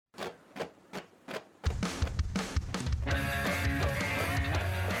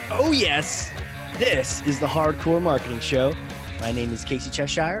Oh, yes. This is the Hardcore Marketing Show. My name is Casey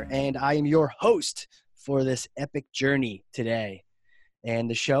Cheshire, and I am your host for this epic journey today. And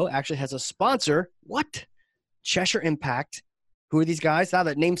the show actually has a sponsor. What? Cheshire Impact. Who are these guys? Now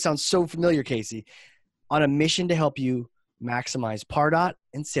that name sounds so familiar, Casey. On a mission to help you maximize Pardot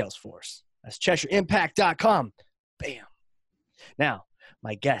and Salesforce. That's CheshireImpact.com. Bam. Now,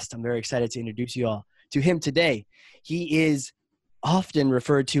 my guest, I'm very excited to introduce you all to him today. He is often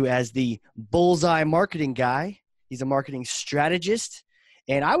referred to as the Bullseye marketing guy. He's a marketing strategist,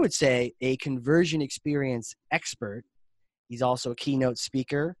 and I would say a conversion experience expert. He's also a keynote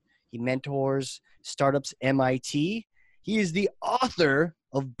speaker. He mentors startups at MIT. He is the author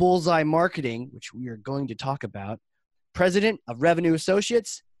of Bullseye Marketing, which we are going to talk about. President of Revenue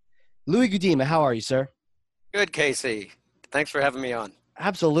Associates, Louis Gudema. How are you, sir? Good, Casey. Thanks for having me on.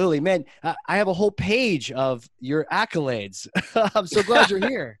 Absolutely, man. I have a whole page of your accolades. I'm so glad you're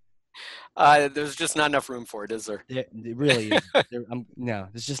here. There's just not enough room for it, is there? It really is. No,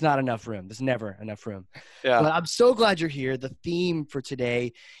 there's just not enough room. There's never enough room. Yeah. But I'm so glad you're here. The theme for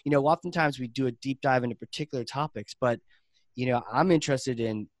today, oftentimes we do a deep dive into particular topics, but I'm interested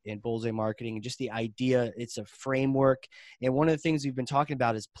in Bullseye marketing and just the idea. It's a framework. And one of the things we've been talking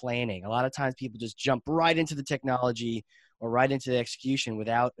about is planning. A lot of times people just jump right into the technology or right into the execution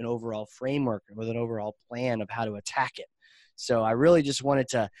without an overall framework or with an overall plan of how to attack it. So I really just wanted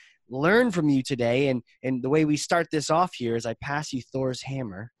to learn from you today. And the way we start this off here is I pass you Thor's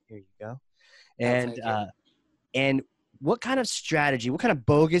hammer. Here you go. And what kind of strategy, what kind of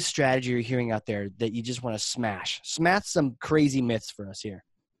bogus strategy are you hearing out there that you just want to smash? Smash some crazy myths for us here.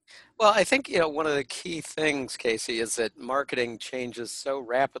 Well, I think, one of the key things, Casey, is that marketing changes so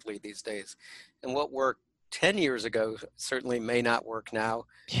rapidly these days. And what worked 10 years ago certainly may not work now.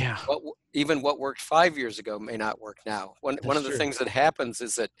 Yeah. Even what worked 5 years ago may not work now. One of the things that happens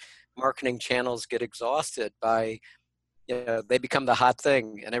is that marketing channels get exhausted by, they become the hot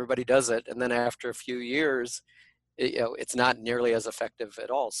thing and everybody does it. And then after a few years, it's not nearly as effective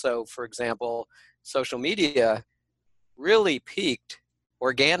at all. So, for example, social media really peaked.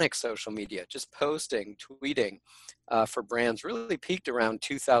 Organic social media, just posting, tweeting for brands really peaked around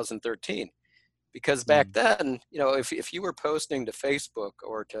 2013. Because back then, if you were posting to Facebook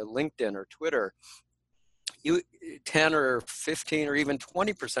or to LinkedIn or Twitter, 10 or 15 or even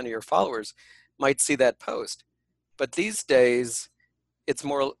 20% of your followers might see that post. But these days, it's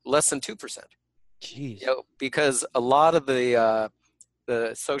less than 2%. Jeez. Because a lot of the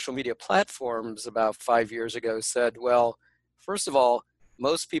social media platforms about 5 years ago said, well, first of all,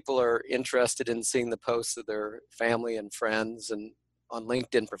 most people are interested in seeing the posts of their family and friends, and on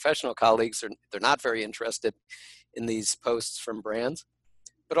LinkedIn, professional colleagues, they're not very interested in these posts from brands.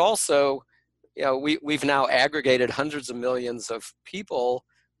 But also, we've now aggregated hundreds of millions of people,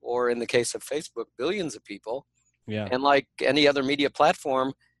 or in the case of Facebook, billions of people. Yeah. And like any other media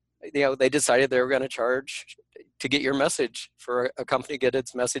platform, they decided they were going to charge to get your message, for a company to get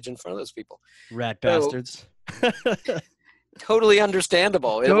its message in front of those people. Rat bastards. Totally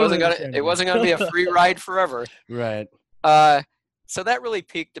understandable. It wasn't going to be a free ride forever. Right. So that really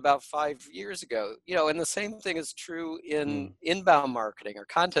peaked about 5 years ago. And the same thing is true in inbound marketing or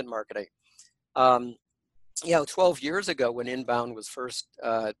content marketing. 12 years ago when inbound was first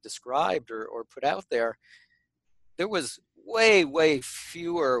described or put out there was way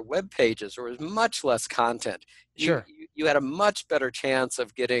fewer web pages. There was much less content. Sure. You had a much better chance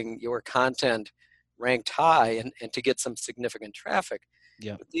of getting your content ranked high and to get some significant traffic.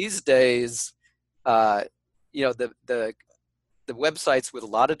 Yeah. But these days, the websites with a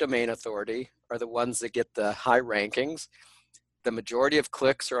lot of domain authority are the ones that get the high rankings. The majority of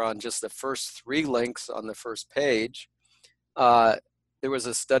clicks are on just the first 3 links on the first page. There was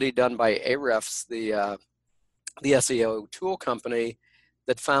a study done by Ahrefs, the SEO tool company,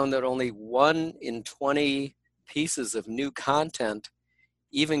 that found that only 1 in 20 pieces of new content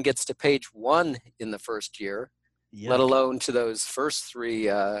even gets to page 1 in the first year, let alone to those first 3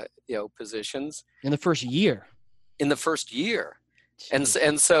 positions. In the first year. And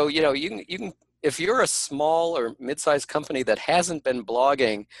so, you can, if you're a small or mid-sized company that hasn't been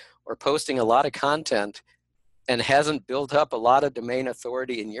blogging or posting a lot of content and hasn't built up a lot of domain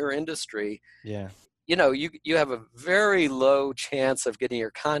authority in your industry, you have a very low chance of getting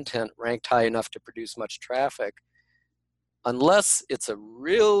your content ranked high enough to produce much traffic, unless it's a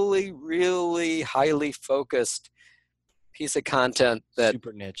really, really highly focused piece of content that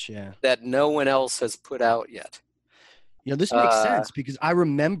super niche, that no one else has put out yet. This makes sense because I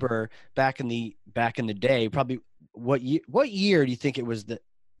remember back in the day, probably what year do you think it was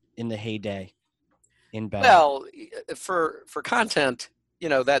in the heyday inbound? Well, for content,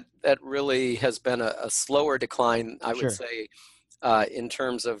 that really has been a slower decline, I would Sure. say, in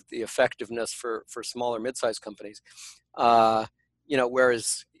terms of the effectiveness for smaller mid-sized companies. Uh,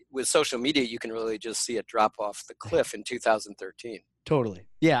 whereas with social media, you can really just see it drop off the cliff in 2013. Totally.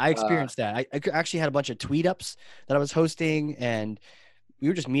 Yeah, I Uh, experienced that. I actually had a bunch of tweet ups that I was hosting, and we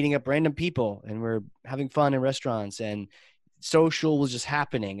were just meeting up random people and we're having fun in restaurants, and social was just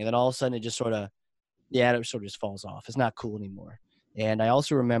happening. And then all of a sudden it just sort of, yeah, it sort of just falls off. It's not cool anymore. And I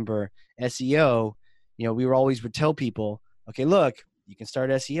also remember SEO, we were always would tell people, okay, look, you can start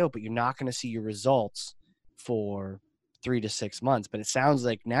SEO, but you're not going to see your results for 3 to 6 months. But it sounds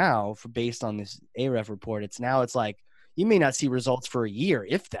like now, based on this AREF report, it's like you may not see results for a year,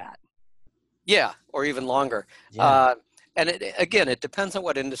 if that. yeah, or even longer. Yeah. And again, it depends on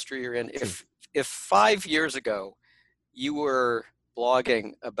what industry you're in. True. If 5 years ago you were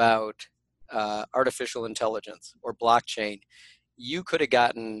blogging about artificial intelligence or blockchain, you could have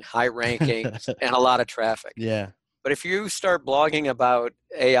gotten high rankings and a lot of traffic. Yeah. But if you start blogging about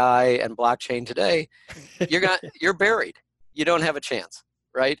AI and blockchain today, you're buried. You don't have a chance,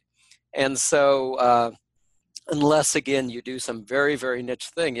 right? And so unless again you do some very, very niche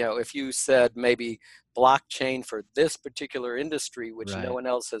thing, if you said maybe blockchain for this particular industry, which no Right. one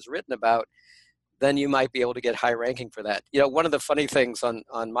else has written about, then you might be able to get high ranking for that. One of the funny things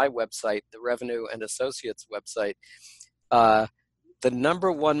on my website, the Revenue and Associates website, the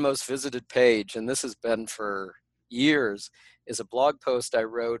number one most visited page, and this has been for years, is a blog post I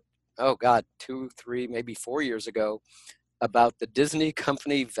wrote, oh God, 2, 3, maybe 4 years ago, about the Disney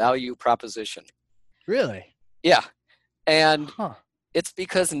company value proposition. Really? Yeah. And Huh. it's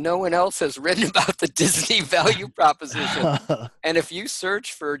because no one else has written about the Disney value proposition. And if you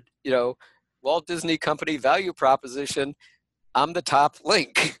search for, Walt Disney Company value proposition, I'm the top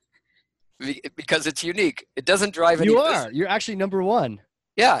link because it's unique. It doesn't drive any business. You're actually number one.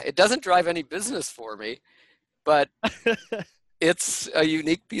 Yeah, it doesn't drive any business for me, but it's a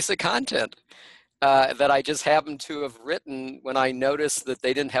unique piece of content that I just happened to have written when I noticed that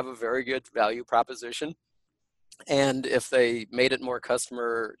they didn't have a very good value proposition. And if they made it more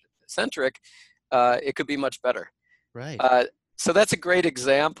customer centric, it could be much better. Right. So that's a great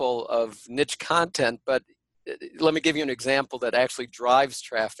example of niche content, but let me give you an example that actually drives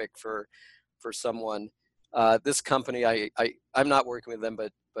traffic for someone. This company, I'm not working with them,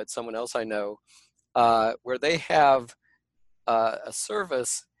 but someone else I know, where they have a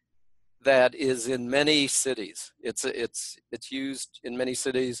service that is in many cities. It's used in many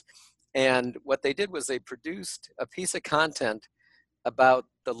cities, and what they did was they produced a piece of content about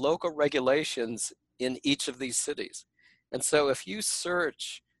the local regulations in each of these cities. And so if you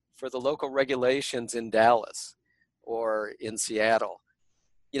search for the local regulations in Dallas or in Seattle,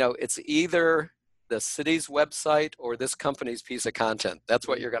 it's either the city's website or this company's piece of content. That's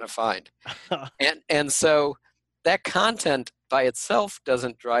what you're going to find. And so that content by itself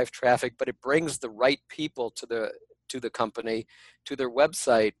doesn't drive traffic, but it brings the right people to the company, to their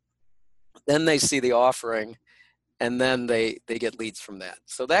website. Then they see the offering, and then they get leads from that.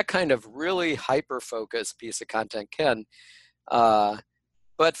 So that kind of really hyper-focused piece of content can.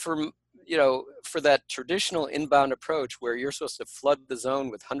 But for that traditional inbound approach where you're supposed to flood the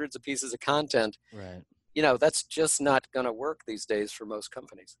zone with hundreds of pieces of content, Right. That's just not going to work these days for most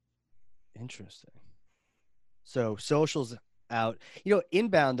companies. Interesting. So socials out.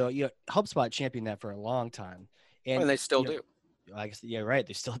 Inbound though, HubSpot championed that for a long time. And they still do. I guess, yeah, right.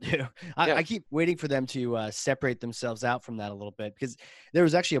 They still do. Yeah. I keep waiting for them to separate themselves out from that a little bit, because there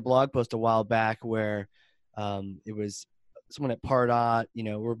was actually a blog post a while back where it was someone at Pardot,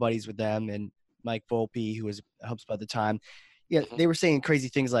 we're buddies with them, and Mike Volpe, who was at HubSpot at the time. Yeah, Mm-hmm. they were saying crazy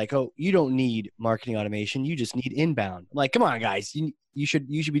things like, "Oh, you don't need marketing automation. You just need inbound." I'm like, come on, guys. You should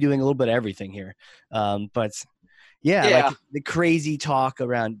be doing a little bit of everything here. But yeah, like the crazy talk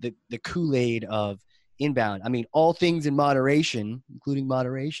around the Kool-Aid of inbound. I mean, all things in moderation, including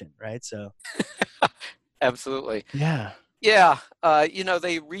moderation, right? So Absolutely. yeah. Yeah.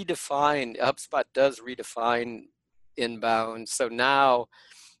 They redefine, HubSpot does redefine inbound. So now,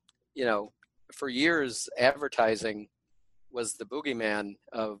 for years, advertising was the boogeyman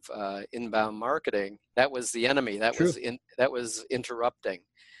of inbound marketing. That was the enemy. That True. was interrupting.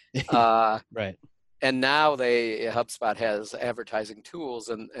 Right. And now HubSpot has advertising tools,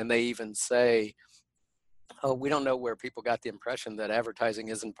 and they even say, oh, we don't know where people got the impression that advertising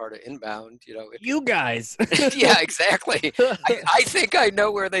isn't part of inbound. You guys. Yeah, exactly. I think I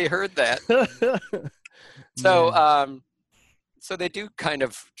know where they heard that. So, so they do kind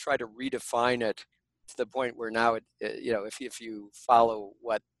of try to redefine it to the point where now if you follow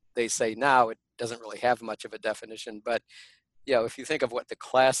what they say now, it doesn't really have much of a definition. But if you think of what the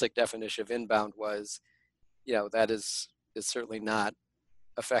classic definition of inbound was, that is certainly not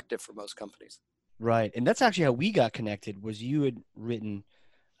effective for most companies. Right. And that's actually how we got connected. Was you had written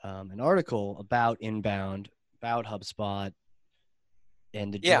an article about inbound, about HubSpot,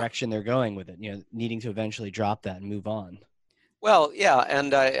 and the Yeah. direction they're going with it, needing to eventually drop that and move on. Well, yeah,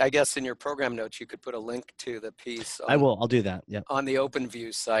 and I guess in your program notes you could put a link to the piece I will. I'll do that. Yeah. on the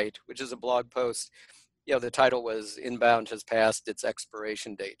OpenView site, which is a blog post. The title was "Inbound has passed its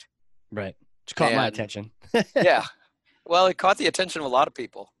expiration date." Right. Which caught my And attention. yeah, well, it caught the attention of a lot of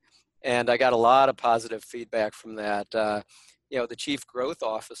people, and I got a lot of positive feedback from that. The chief growth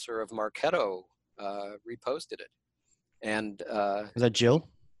officer of Marketo reposted it, and Was that Jill?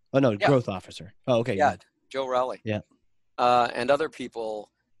 Oh no, yeah, growth officer. Oh, okay, yeah, good. Joe Rowley. Yeah. And other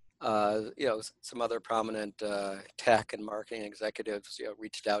people, some other prominent tech and marketing executives,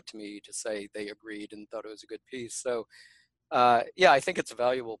 reached out to me to say they agreed and thought it was a good piece. So, I think it's a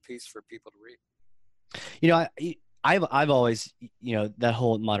valuable piece for people to read. I've always, that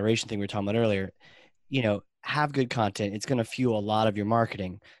whole moderation thing we were talking about earlier, have good content. It's going to fuel a lot of your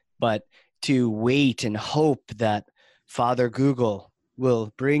marketing, but to wait and hope that Father Google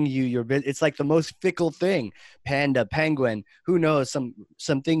will bring you your business. It's like the most fickle thing. Panda, penguin, who knows,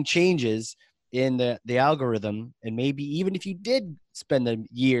 something changes in the algorithm. And maybe even if you did spend the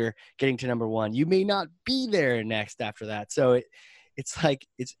year getting to number one, you may not be there next after that. So it's like,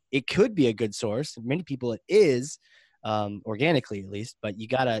 it could be a good source. Many people it is, organically at least, but you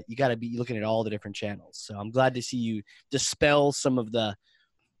gotta be looking at all the different channels. So I'm glad to see you dispel some of the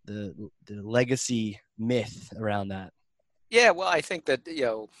legacy myth around that. Yeah, well, I think that,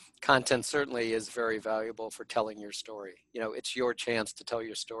 content certainly is very valuable for telling your story. It's your chance to tell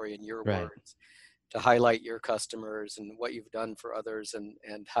your story in your Right. words, to highlight your customers and what you've done for others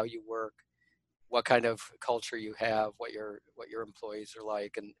and how you work, what kind of culture you have, what your employees are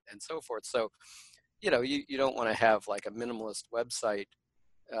like, and so forth. So, you don't want to have like a minimalist website,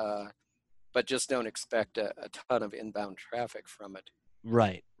 but just don't expect a ton of inbound traffic from it.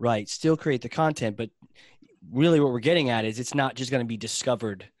 Right. Still create the content, but really what we're getting at is it's not just going to be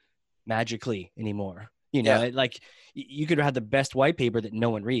discovered magically anymore. Yeah, Like you could have the best white paper that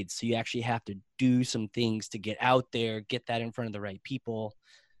no one reads. So you actually have to do some things to get out there, get that in front of the right people.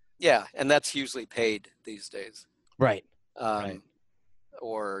 yeah, and that's usually paid these days. Right. Right. Um,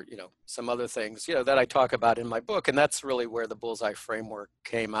 or some other things that I talk about in my book, and that's really where the Bullseye framework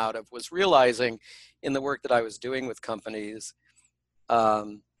came out of, was realizing in the work that I was doing with companies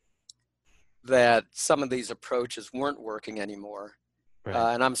um, that some of these approaches weren't working anymore. Right.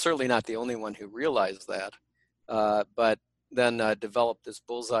 And I'm certainly not the only one who realized that, but then developed this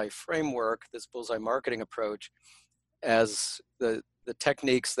Bullseye framework, this Bullseye marketing approach, as the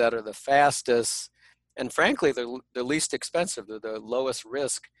techniques that are the fastest and frankly the least expensive, the lowest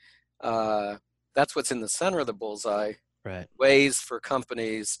risk. That's what's in the center of the Bullseye. Right. Ways for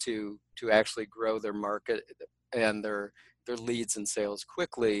companies to actually grow their market and their leads and sales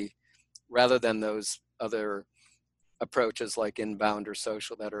quickly, rather than those other approaches like inbound or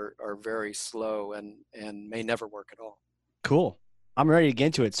social that are very slow and may never work at all. Cool. I'm ready to get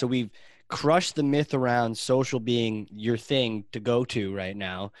into it. So we've crushed the myth around social being your thing to go to right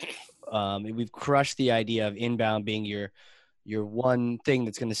now. We've crushed the idea of inbound being your one thing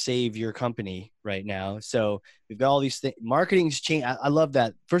that's going to save your company right now. So we've got all these things. Marketing's changed. I love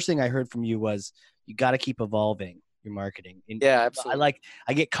that. First thing I heard from you was you got to keep evolving your marketing. And Yeah, absolutely.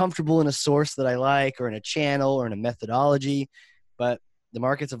 I get comfortable in a source that I like, or in a channel, or in a methodology, but the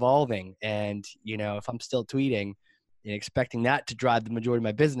market's evolving. And, if I'm still tweeting and expecting that to drive the majority of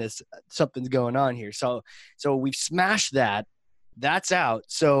my business, something's going on here. So we've smashed that. That's out.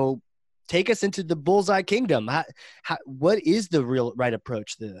 So take us into the Bullseye kingdom. What is the real right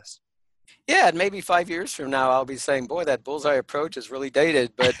approach to this? Yeah, and maybe 5 years from now, I'll be saying, boy, that Bullseye approach is really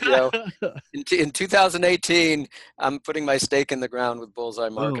dated. But, in 2018, I'm putting my stake in the ground with Bullseye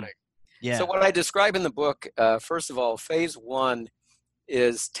Boom. marketing. Yeah. So what I describe in the book, first of all, phase one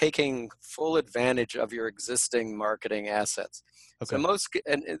is taking full advantage of your existing marketing assets. Okay. So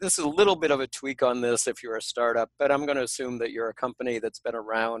and this is a little bit of a tweak on this if you're a startup, but I'm going to assume that you're a company that's been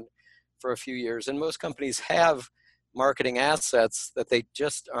around for a few years, and most companies have marketing assets that they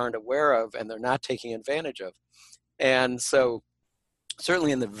just aren't aware of and they're not taking advantage of. And so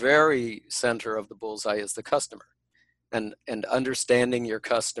certainly in the very center of the bullseye is the customer, and understanding your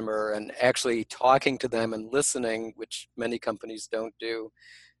customer and actually talking to them and listening, which many companies don't do,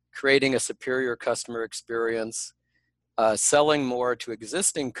 creating a superior customer experience, selling more to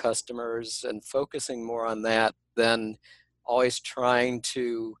existing customers and focusing more on that than always trying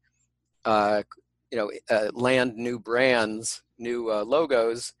to land new brands, new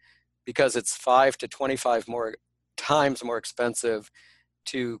logos, because it's 5 to 25 more times more expensive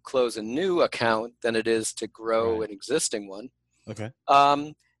to close a new account than it is to grow Right. an existing one. Okay.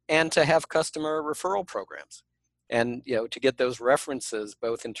 And to have customer referral programs, and to get those references,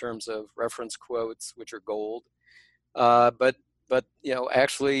 both in terms of reference quotes, which are gold, but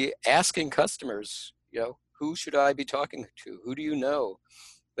actually asking customers, who should I be talking to? Who do you know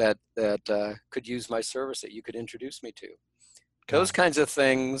that could use my service that you could introduce me to? Got Those it. kinds of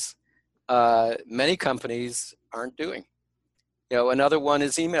things many companies aren't doing. Another one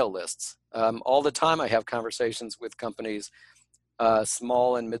is email lists. All the time I have conversations with companies,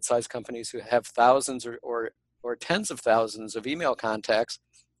 small and mid-sized companies who have thousands or tens of thousands of email contacts.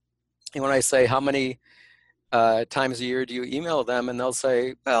 And when I say, how many times a year do you email them? And they'll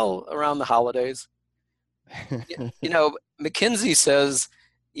say, well, around the holidays. McKinsey says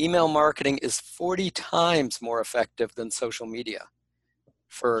email marketing is 40 times more effective than social media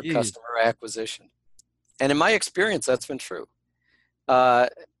for Jeez. customer acquisition. And in my experience, that's been true. And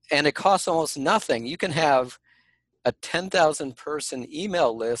it costs almost nothing. You can have a 10,000 person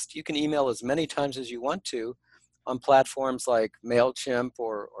email list. You can email as many times as you want to on platforms like MailChimp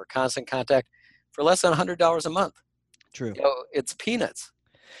or Constant Contact for less than $100 a month. True. It's peanuts.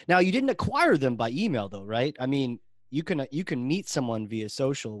 Now, you didn't acquire them by email, though, right? I mean, you can meet someone via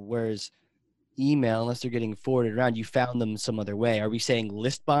social, whereas email, unless they're getting forwarded around, you found them some other way. Are we saying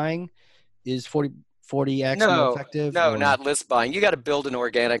list buying is 40x more No, effective, no, or not list buying. You got to build an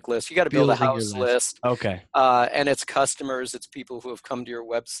organic list. You got to build a building your house list? list. Okay. And it's customers, it's people who have come to your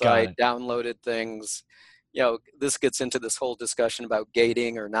Got website, it. downloaded things. This gets into this whole discussion about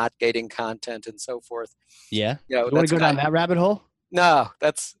gating or not gating content and so forth. Yeah. Do you want That's to go down that rabbit hole? no,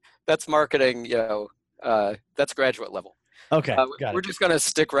 that's marketing. That's graduate level. Okay. Got We're it. just going to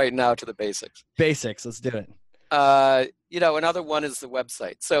stick right now to the basics. Basics. Let's do it. Another one is the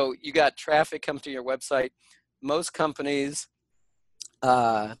website. So you got traffic come to your website. Most companies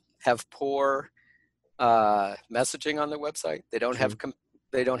have poor messaging on their website. They don't True.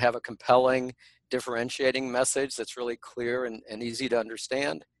 have a compelling, differentiating message that's really clear and easy to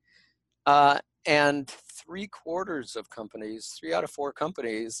understand. And 3/4 of companies, 3 out of 4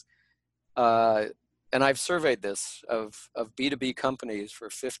 companies, and I've surveyed this of B2B companies for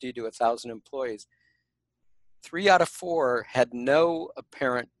 50 to 1,000 employees. 3 out of 4 had no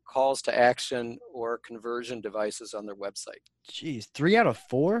apparent calls to action or conversion devices on their website. Jeez, 3 out of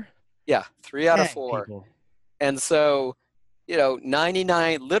 4? Yeah, 3 out of 4. People. And so,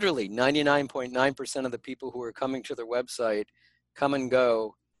 literally 99.9% of the people who are coming to their website come and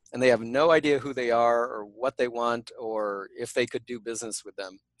go, and they have no idea who they are or what they want or if they could do business with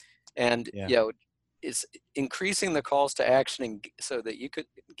them. And, Yeah. it's increasing the calls to action so that you could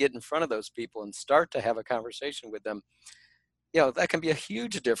get in front of those people and start to have a conversation with them. That can be a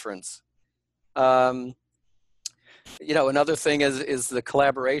huge difference. Another thing is the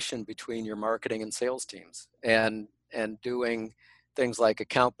collaboration between your marketing and sales teams, and doing things like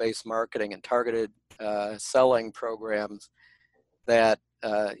account-based marketing and targeted selling programs that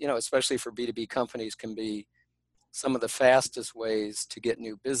especially for B2B companies, can be some of the fastest ways to get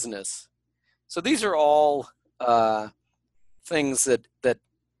new business. So these are all things that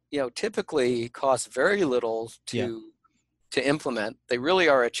typically cost very little Yeah. to implement. They really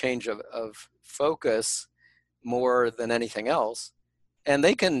are a change of focus more than anything else, and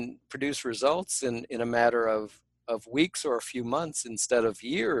they can produce results in a matter of weeks or a few months instead of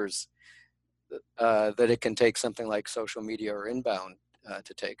years that it can take something like social media or inbound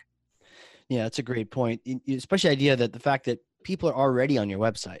to take. Yeah, that's a great point. Especially the idea that the fact that people are already on your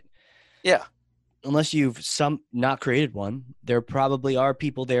website. Yeah. Unless you've not created one, there probably are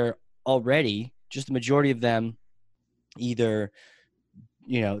people there already. Just the majority of them either,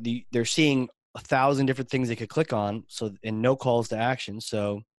 they're seeing 1,000 different things they could click on. So, and no calls to action.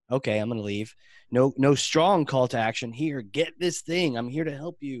 So, okay, I'm going to leave. No strong call to action here. Get this thing. I'm here to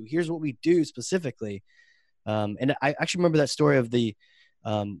help you. Here's what we do specifically. And I actually remember that story of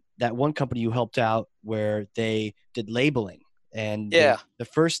that one company you helped out where they did labeling, and Yeah. the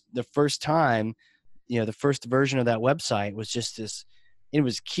first time, the first version of that website was just this, it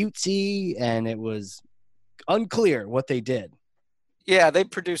was cutesy and it was unclear what they did. Yeah, they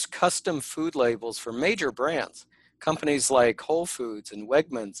produce custom food labels for major brands, companies like Whole Foods and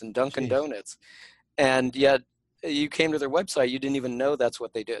Wegmans and Dunkin' Jeez. Donuts. And yet you came to their website, you didn't even know that's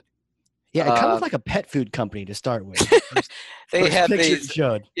what they did. Yeah, it kind of looked like a pet food company to start with. They First had picture these, it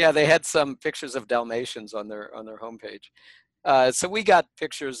showed. yeah, they had some pictures of Dalmatians on their homepage. So we got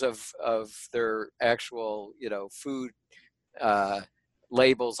pictures of their actual, food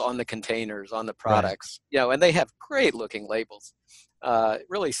labels on the containers, on the Right. products, and they have great looking labels,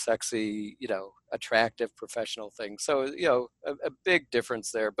 really sexy, attractive professional things. So, a big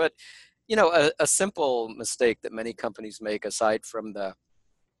difference there. But, a simple mistake that many companies make, aside from the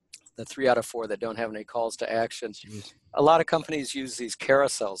 3 out of 4 that don't have any calls to action, Jeez. a lot of companies use these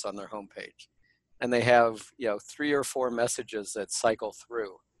carousels on their homepage, and they have 3 or 4 messages that cycle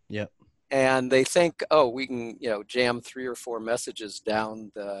through, Yep. and they think, oh, we can jam 3 or 4 messages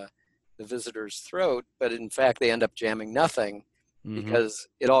down the visitor's throat, but in fact they end up jamming nothing Mm-hmm. because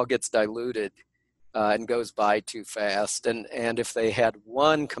it all gets diluted and goes by too fast. And if they had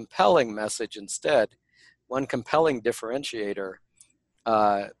one compelling message instead, one compelling differentiator,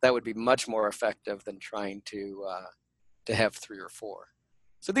 that would be much more effective than trying to have 3 or 4.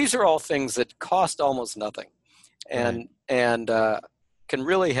 So these are all things that cost almost nothing, Right. and can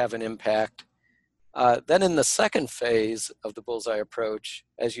really have an impact. Then in the second phase of the Bullseye approach,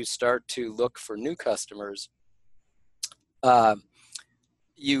 as you start to look for new customers, uh,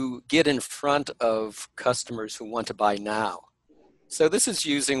 you get in front of customers who want to buy now. So this is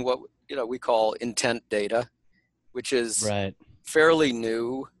using what we call intent data, which is Right. fairly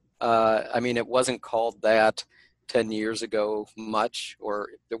new. I mean, it wasn't called that 10 years ago much, or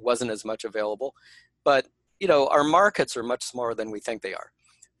there wasn't as much available. But, our markets are much smaller than we think they are,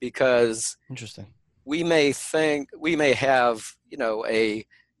 because Interesting. we may have,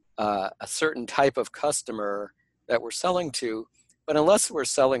 a certain type of customer that we're selling to, but unless we're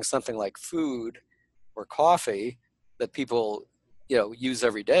selling something like food or coffee that people, use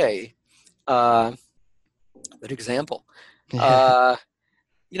every day, uh, good example. Yeah. Uh,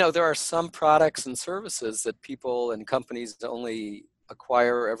 there are some products and services that people and companies only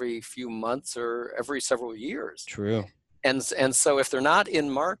acquire every few months or every several years. True. And so if they're not in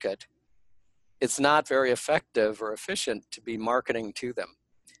market, it's not very effective or efficient to be marketing to them.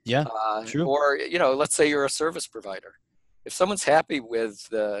 Yeah. True. Or, let's say you're a service provider. If someone's happy with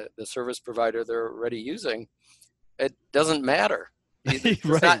the service provider they're already using, it doesn't matter.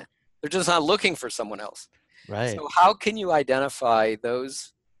 Right. They're just not looking for someone else. Right. So how can you identify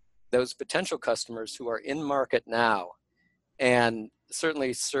those potential customers who are in market now? And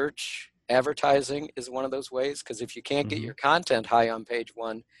certainly search advertising is one of those ways, because if you can't get Mm-hmm. your content high on page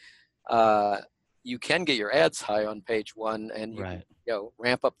 1, uh, you can get your ads high on page 1, and you can Right.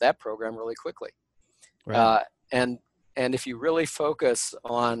 ramp up that program really quickly. Right. Uh, and and if you really focus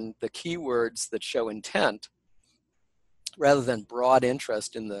on the keywords that show intent rather than broad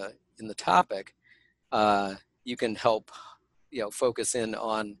interest in the topic, you can help focus in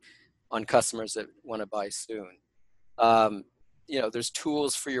on customers that want to buy soon. Um, there's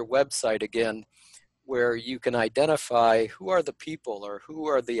tools for your website, again, where you can identify who are the people or who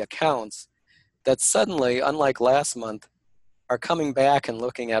are the accounts that suddenly, unlike last month, are coming back and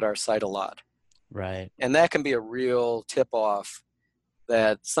looking at our site a lot. Right. And that can be a real tip-off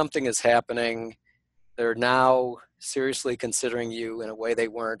that something is happening. They're now seriously considering you in a way they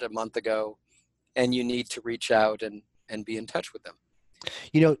weren't a month ago, and you need to reach out and be in touch with them.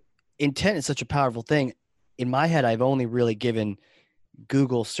 Intent is such a powerful thing. In my head, I've only really given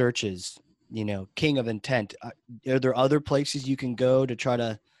Google searches, king of intent. Are there other places you can go to try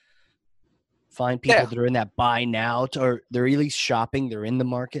to find people Yeah. that are in that buy now, or they're at least shopping, they're in the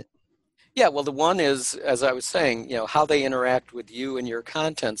market? Yeah, well, the one is, as I was saying, how they interact with you and your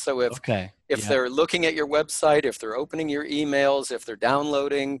content. So Okay. if Yeah. they're looking at your website, if they're opening your emails, if they're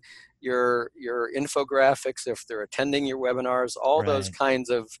downloading your infographics, if they're attending your webinars, all those Right. kinds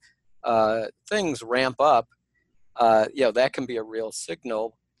of things ramp up. That can be a real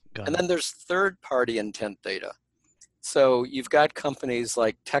signal. Got And it. then there's third-party intent data. So you've got companies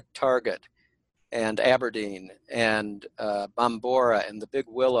like TechTarget and Aberdeen and Bombora and the Big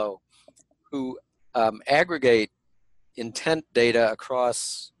Willow, who aggregate intent data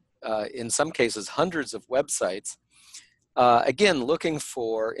across, in some cases, hundreds of websites. Again, looking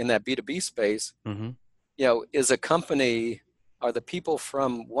for, in that B2B space, Mm-hmm. is a company, are the people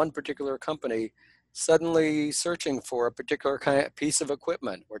from one particular company suddenly searching for a particular piece of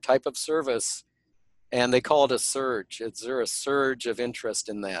equipment or type of service, and they call it a surge. Is there a surge of interest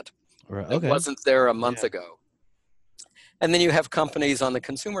in that Right. that Okay. wasn't there a month Yeah. ago? And then you have companies on the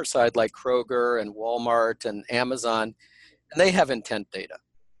consumer side like Kroger and Walmart and Amazon, and they have intent data.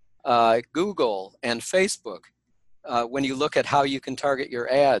 Google and Facebook, when you look at how you can target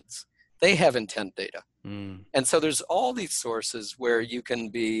your ads, they have intent data. Mm. And so there's all these sources where you can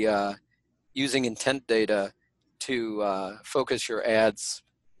be using intent data to focus your ads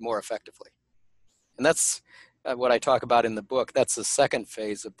more effectively. And that's what I talk about in the book. That's the second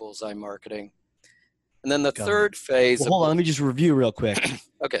phase of Bullseye marketing. And then the Got it. third phase Well, of hold on. Let me just review real quick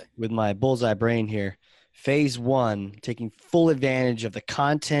okay. with my bullseye brain here. Phase one, taking full advantage of the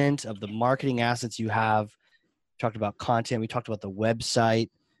content, of the marketing assets you have. We talked about content. We talked about the website,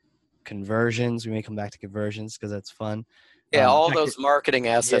 conversions. We may come back to conversions because that's fun. Yeah, The all fact that, those marketing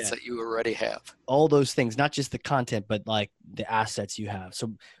assets yeah, that you already have. all those things, not just the content, but like the assets you have.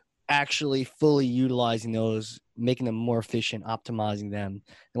 So actually fully utilizing those, making them more efficient, optimizing them.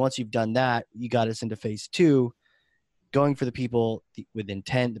 And once you've done that, you got us into phase two, going for the people with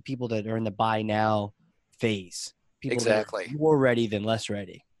intent, the people that are in the buy now phase, people that are Exactly. more ready than less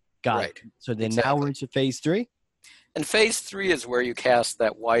ready. Got it. Right. So then now we're Exactly. into phase three. And phase three is where you cast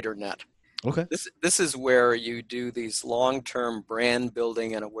that wider net. Okay. This is where you do these long-term brand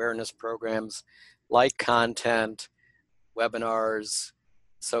building and awareness programs like content, webinars,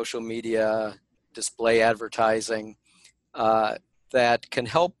 social media, display advertising, uh, that can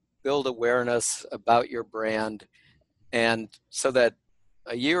help build awareness about your brand. And so that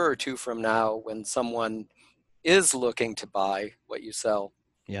a year or two from now, when someone is looking to buy what you sell,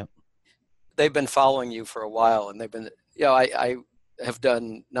 Yep. they've been following you for a while, and they've been, I have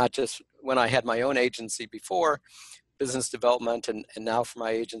done, not just when I had my own agency before, business development, and now for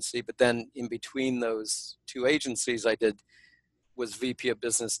my agency, but then in between those two agencies, was VP of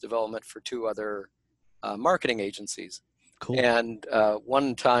business development for two other marketing agencies. Cool. And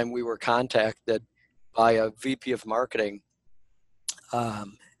one time we were contacted by a VP of marketing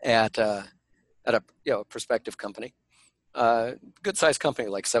um, at a prospective company, good sized company,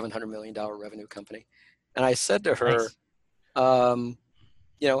 like $700 million revenue company. And I said to her, Nice. um,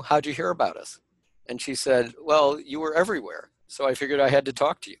 how'd you hear about us? And she said, well, you were everywhere, so I figured I had to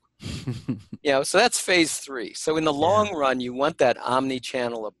talk to you. So that's phase three. So in the Yeah. long run, you want that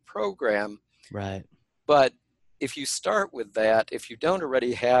omni-channel program. Right. But if you start with that, if you don't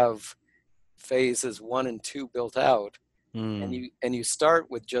already have phases one and two built out, Mm. and you start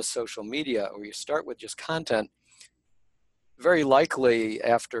with just social media, or you start with just content, very likely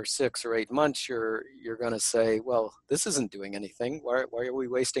after 6 or 8 months, you're going to say, well, this isn't doing anything. Why are we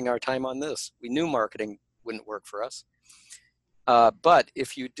wasting our time on this? We knew marketing wouldn't work for us. But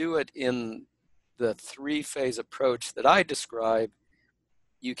if you do it in the three-phase approach that I describe,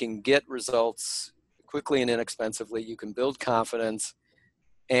 you can get results quickly and inexpensively. You can build confidence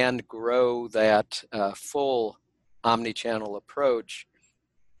and grow that full omni-channel approach,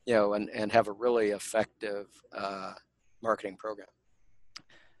 and have a really effective marketing program.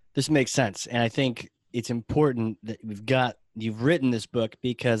 This makes sense. And I think it's important that you've written this book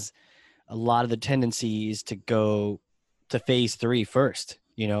because a lot of the tendency is to go to phase three first,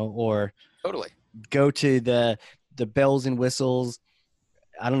 or Totally. go to the bells and whistles.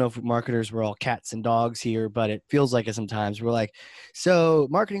 I don't know if marketers were all cats and dogs here, but it feels like it sometimes. We're like, so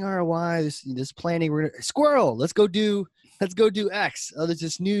marketing ROI, this planning, we're gonna squirrel. Let's go do X. Oh, there's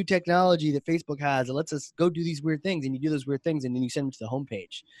this new technology that Facebook has. It lets us go do these weird things, and you do those weird things, and then you send them to the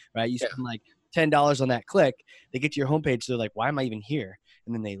homepage, right? You Yeah. spend like $10 on that click. They get to your homepage, so they're like, why am I even here?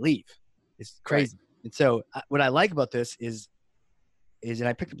 And then they leave. It's crazy. Right. And so what I like about this is, and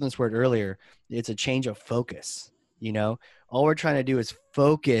I picked up on this word earlier, it's a change of focus. All we're trying to do is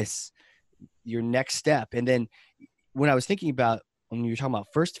focus your next step. And then when I was thinking about, when you were talking about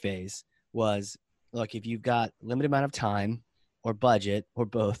first phase, was, look, if you've got limited amount of time or budget or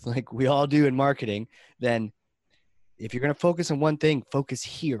both, like we all do in marketing, then if you're going to focus on one thing, focus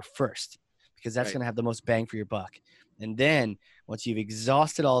here first, because that's Right. going to have the most bang for your buck. And then once you've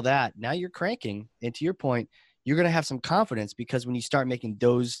exhausted all that, now you're cranking. And to your point, you're going to have some confidence, because when you start making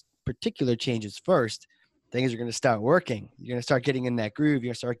those particular changes first, things are going to start working. You're going to start getting in that groove. You're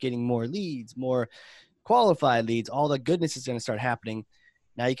going to start getting more leads, more qualified leads. All the goodness is going to start happening.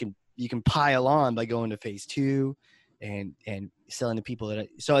 Now you can pile on by going to phase two and selling to people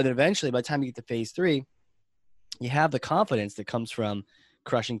so that eventually by the time you get to phase three, you have the confidence that comes from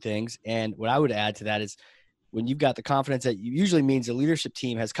crushing things. And what I would add to that is, when you've got the confidence, that usually means the leadership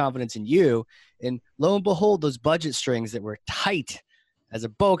team has confidence in you. And lo and behold, those budget strings that were tight as a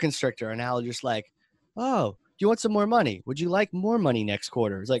boa constrictor are now just like, oh, do you want some more money? Would you like more money next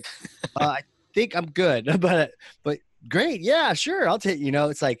quarter? It's like, I think I'm good, but great. Yeah, sure. I'll take,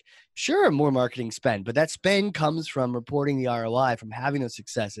 it's like, sure, more marketing spend, but that spend comes from reporting the ROI, from having those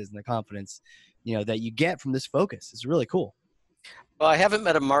successes and the confidence, that you get from this focus. It's really cool. Well, I haven't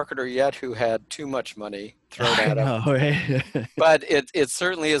met a marketer yet who had too much money thrown I at him. know, right? But it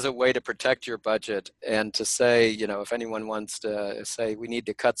certainly is a way to protect your budget, and to say, if anyone wants to say we need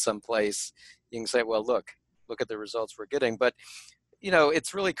to cut someplace, you can say, well, look at the results we're getting. But,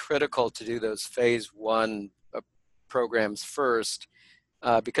 it's really critical to do those phase one programs first,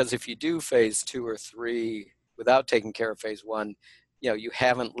 because if you do phase 2 or 3 without taking care of phase 1, you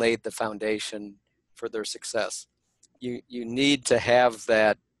haven't laid the foundation for their success. You need to have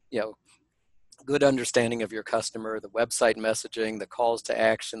that, good understanding of your customer, the website messaging, the calls to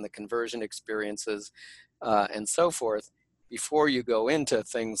action, the conversion experiences, and so forth, before you go into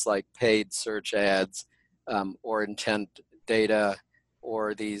things like paid search ads, or intent data,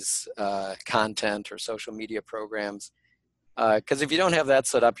 or these content or social media programs. Because if you don't have that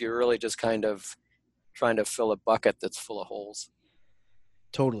set up, you're really just kind of trying to fill a bucket that's full of holes.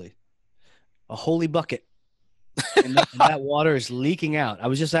 Totally. A holy bucket. And that water is leaking out. I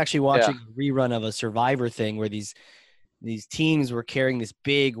was just actually watching a rerun of a Survivor thing where these teams were carrying this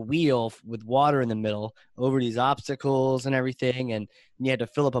big wheel with water in the middle over these obstacles and everything, and you had to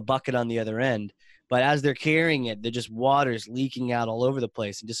fill up a bucket on the other end. But as they're carrying it, they're just water's leaking out all over the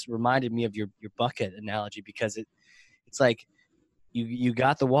place. And just reminded me of your bucket analogy, because it's like you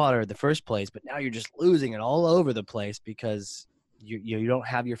got the water in the first place, but now you're just losing it all over the place because you don't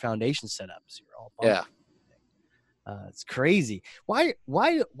have your foundation set up. So you're all bumped. It's crazy. Why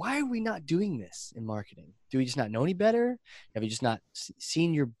are we not doing this in marketing? Do we just not know any better? Have you just not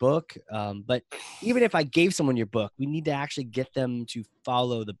seen your book? But even if I gave someone your book, we need to actually get them to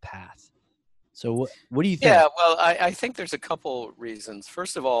follow the path. So what do you think? Yeah, well, I think there's a couple reasons.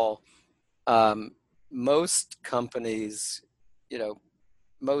 First of all, most companies,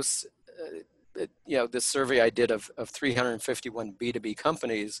 this survey I did of 351 B2B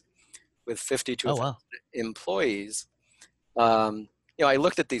companies with 50 to 1,000 employees, I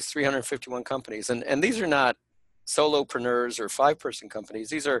looked at these 351 companies, and these are not solopreneurs or 5-person companies.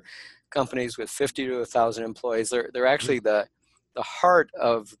 These are companies with 50 to 1,000 employees. They're actually the heart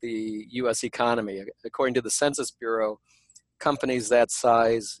of the U.S. economy. According to the Census Bureau, companies that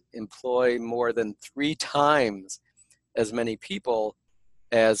size employ more than 3 times as many people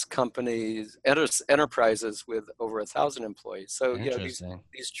as companies, enterprises with over 1,000 employees. So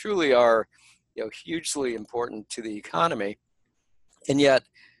these truly are hugely important to the economy. And yet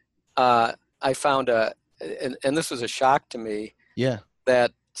I found and this was a shock to me,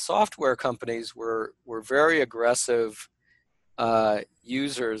 that software companies were very aggressive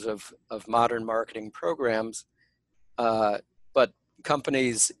users of modern marketing programs, but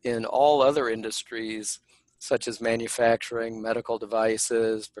companies in all other industries, such as manufacturing, medical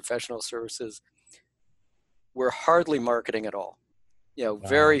devices, professional services, were hardly marketing at all.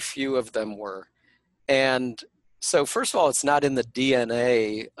 Very few of them were. And so first of all, it's not in the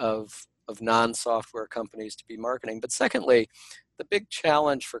DNA of non-software companies to be marketing. But secondly, the big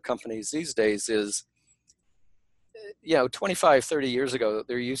challenge for companies these days is, 25, 30 years ago,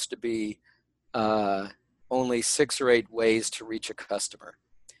 there used to be only 6 or 8 ways to reach a customer.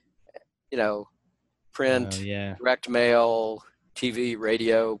 Print, direct mail, TV,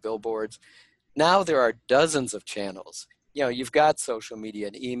 radio, billboards. Now there are dozens of channels. You've got social media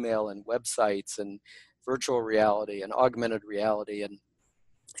and email and websites and virtual reality and augmented reality and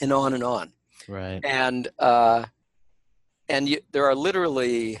on and on. Right. And there are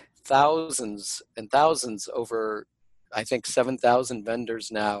literally thousands and thousands, over I think 7,000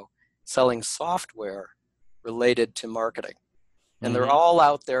 vendors now selling software related to marketing. And they're all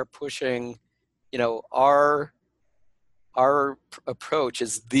out there pushing, our approach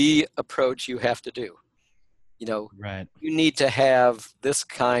is the approach you have to do. Right. You need to have this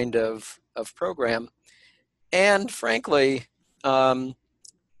kind of program. And frankly,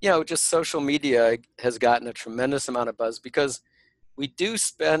 just social media has gotten a tremendous amount of buzz because we do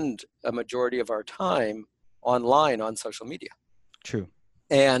spend a majority of our time online on social media. True.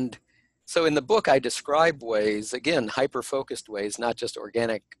 And so in the book, I describe ways, again, hyper-focused ways, not just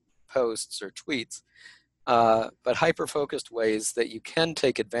organic posts or tweets, but hyper-focused ways that you can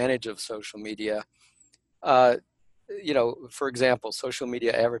take advantage of social media. For example, social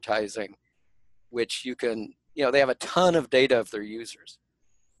media advertising, which you can, they have a ton of data of their users.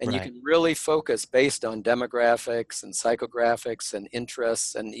 And you can really focus based on demographics and psychographics and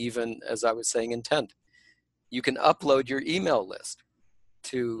interests and even, as I was saying, intent. You can upload your email list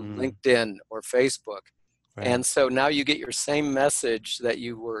to LinkedIn or Facebook. And so now you get your same message that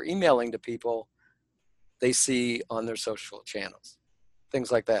you were emailing to people, they see on their social channels,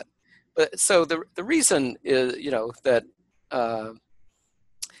 things like that. But so the reason is, that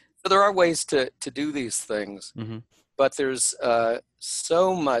there are ways to do these things, but there's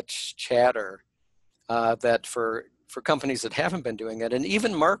so much chatter that for companies that haven't been doing it, and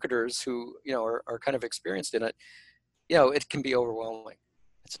even marketers who are kind of experienced in it, it can be overwhelming.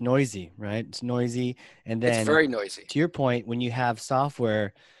 It's noisy, right? It's noisy, and then it's very noisy. To your point, when you have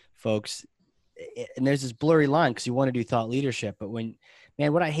software folks, and there's this blurry line because you want to do thought leadership, but when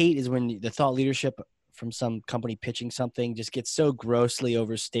Man, what I hate is when the thought leadership from some company pitching something just gets so grossly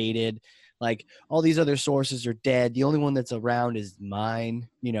overstated. Like all these other sources are dead. The only one that's around is mine.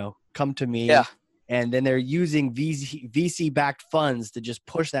 Come to Yeah. me. And then they're using VC backed funds to just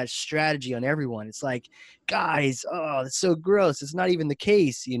push that strategy on everyone. It's like, guys, oh, it's so gross. It's not even the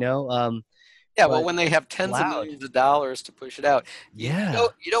case, Yeah, well, but when they have it's tens of loud. millions of dollars to push it out, Yeah.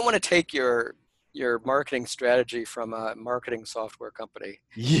 you don't want to take your marketing strategy from a marketing software company,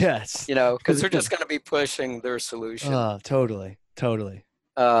 Yes. because they're just going to be pushing their solution. Oh, totally. Totally.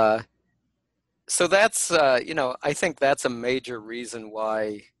 Uh, so that's I think that's a major reason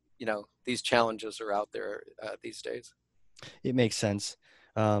why these challenges are out there these days. It makes sense.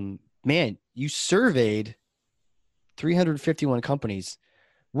 Man, you surveyed 351 companies.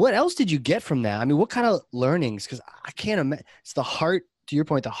 What else did you get from that? I mean, what kind of learnings? Because I can't imagine. It's the heart, to your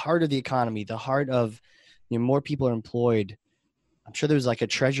point, the heart of the economy, the heart of more people are employed. I'm sure there's like a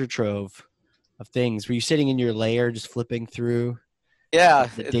treasure trove of things. Were you sitting in your lair just flipping through Yeah,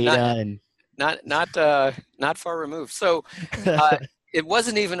 the data and not far removed. So it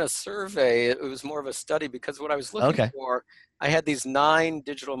wasn't even a survey; it was more of a study because what I was looking okay. for, I had these 9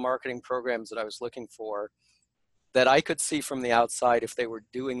 digital marketing programs that I was looking for that I could see from the outside if they were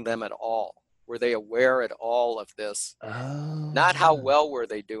doing them at all. Were they aware at all of this? Oh, Not how well were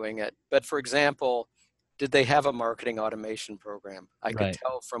they doing it, but for example, did they have a marketing automation program? I could right.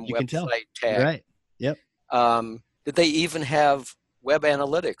 tell from You can tell. website tag. Right. Yep. Did they even have web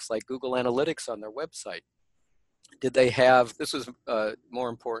analytics like Google Analytics on their website? Did they have, this was more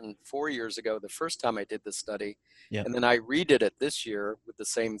important 4 years ago, the first time I did this study, Yep. and then I redid it this year with the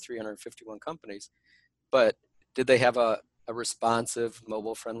same 351 companies, but did they have a responsive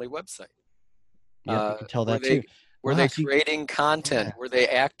mobile-friendly website? Yep. You can tell Were that too. they Wow. So creating content? yeah. Were they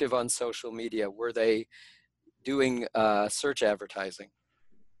active on social media? Were they doing search advertising?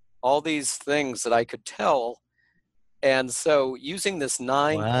 All these things that I could tell. And so using this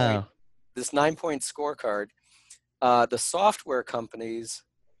Wow. 9-point scorecard, the software companies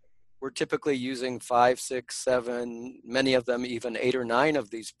were typically using 5, 6, 7, many of them even 8 or 9 of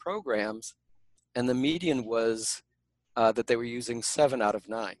these programs, and the median was that they were using 7 out of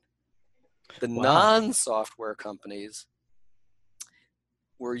 9. The Wow. non-software companies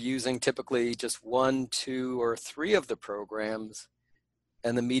were using typically just 1, 2, or 3 of the programs,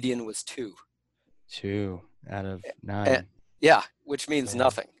 and the median was 2. 2 out of And, 9. yeah, which means Man.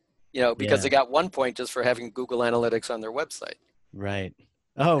 nothing, because Yeah. they got 1 point just for having Google Analytics on their website. Right.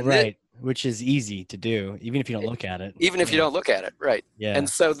 Oh, And this, right. Which is easy to do, even if you don't look at it. even if you Yeah. don't look at it, right? And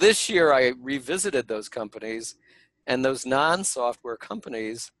Yeah. so this year I revisited those companies, and those non-software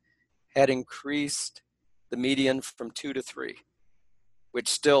companies had increased the median from 2 to 3, which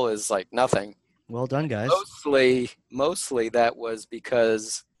still is like nothing. Well done, guys. Mostly that was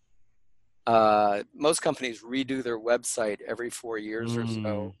because most companies redo their website every 4 years or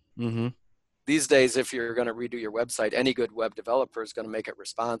so. Mm-hmm. These days, if you're going to redo your website, any good web developer is going to make it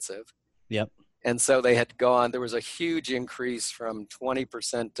responsive. Yep. And so they had gone, there was a huge increase from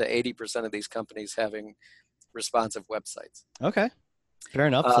 20% to 80% of these companies having responsive websites. Okay. Fair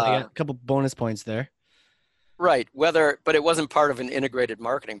enough. So they got a couple bonus points there. Right. But it wasn't part of an integrated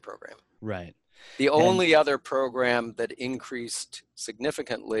marketing program. Right. The And only other program that increased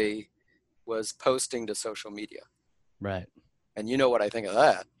significantly was posting to social media. right. And you know what I think of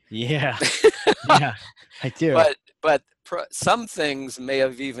that. Yeah. Yeah. I do. But some things may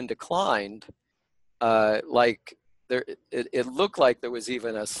have even declined. Like it looked like there was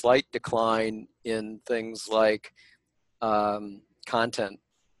even a slight decline in things like content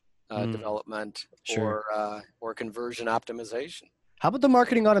development Sure. or conversion optimization. How about the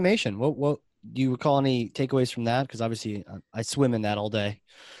marketing automation? What do you recall any takeaways from that? Because obviously I swim in that all day.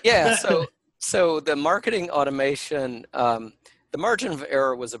 Yeah. So the marketing automation, the margin of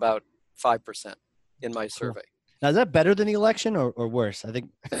error was about 5% in my Cool. survey. Now, is that better than the election or worse? I think.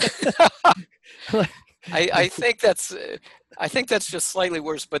 I think that's just slightly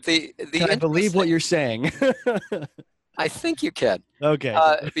worse. But the Can I believe what interesting, you're saying? I think you can, Okay.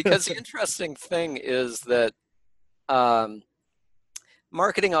 because the interesting thing is that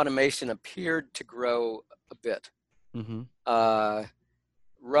marketing automation appeared to grow a bit, Mm-hmm.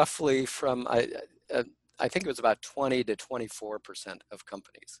 roughly from I think it was about 20 to 24% of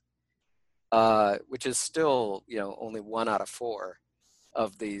companies, which is still only 1 out of 4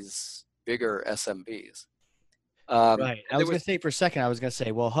 of these bigger SMBs. Right. I And there was going was to say for a second, I was going to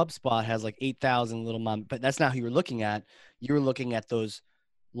say, well, HubSpot has like 8,000 little mom, but that's not who you're looking at. You were looking at those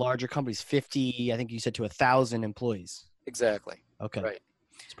larger companies, 50, I think you said to 1,000 employees. exactly Okay. right.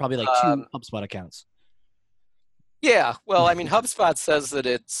 It's probably like 2 HubSpot accounts. Yeah, well, I mean, HubSpot says that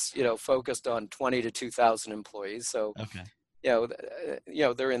it's, focused on 20 to 2,000 employees. So, Okay.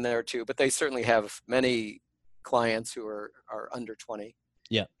 they're in there too, but they certainly have many clients who are under 20.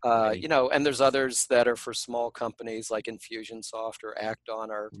 Yeah. And there's others that are for small companies like Infusionsoft or Acton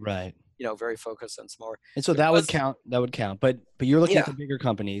are, Right. very focused on smaller. And so There that would was, count. That would count. But you're looking at yeah, the bigger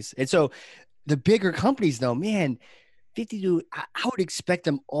companies. And so the bigger companies, though, man, 52. I would expect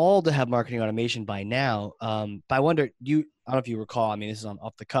them all to have marketing automation by now. But I wonder, I don't know if you recall. I mean, this is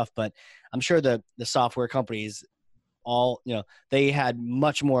off the cuff, but I'm sure the software companies all, they had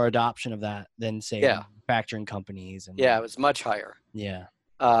much more adoption of that than say the yeah, manufacturing companies and yeah, it was much higher. yeah.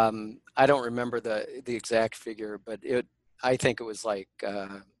 I don't remember the exact figure, but I think it was like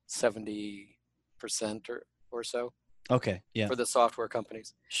 70% or so Okay. Yeah. for the software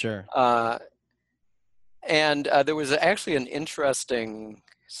companies. Sure. And there was actually an interesting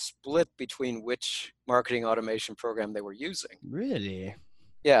split between which marketing automation program they were using. Really?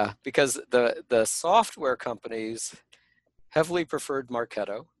 Yeah, because the software companies heavily preferred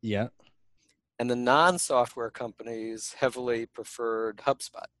Marketo, Yeah. and the non-software companies heavily preferred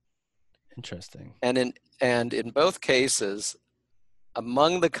HubSpot. Interesting. And in both cases,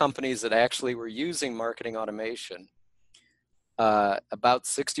 among the companies that actually were using marketing automation, about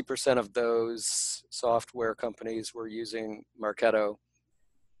 60% of those software companies were using Marketo,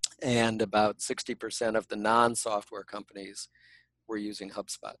 and about 60% of the non-software companies were using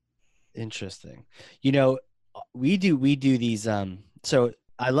HubSpot. Interesting. We do these so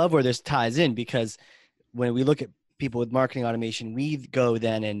I love where this ties in because when we look at people with marketing automation, we go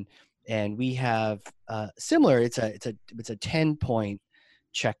then and we have similar it's a 10-point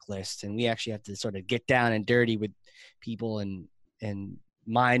checklist, and we actually have to sort of get down and dirty with people and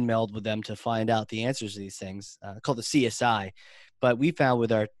mind meld with them to find out the answers to these things, called the CSI. But we found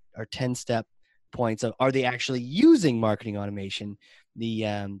with our 10-step points of, are they actually using marketing automation, the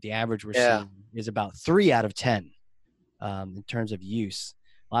average we're Yeah. seeing is about 3 out of 10 in terms of use.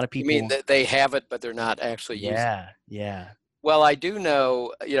 A lot of You mean people. that they have it, but they're not actually using it? Yeah. Well, I do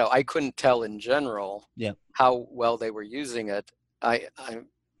know, I couldn't tell in general Yeah. how well they were using it.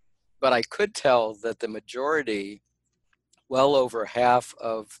 But I could tell that the majority, well over half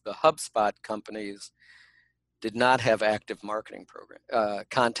of the HubSpot companies, did not have active marketing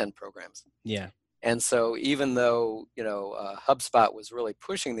content programs. Yeah. And so even though, HubSpot was really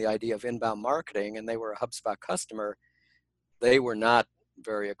pushing the idea of inbound marketing and they were a HubSpot customer, they were not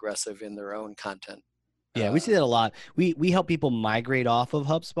very aggressive in their own content. Yeah, we see that a lot. We help people migrate off of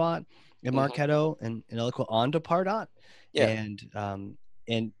HubSpot and Mhm. Marketo and Eloqua onto Pardot, Yeah,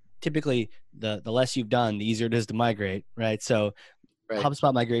 and typically the less you've done, the easier it is to migrate, right? So right.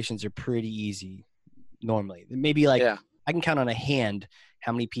 HubSpot migrations are pretty easy normally. Maybe like Yeah. I can count on a hand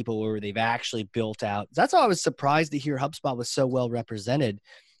how many people where they've actually built out. That's why I was surprised to hear HubSpot was so well represented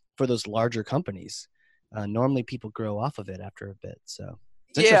for those larger companies. Normally people grow off of it after a bit. So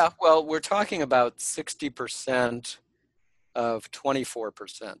it's Yeah, interesting. well, we're talking about 60% of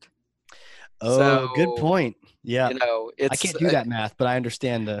 24%. Oh, good So, point. Yeah. I it's can't do that math, but I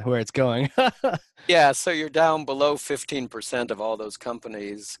understand where it's going. yeah, so you're down below 15% of all those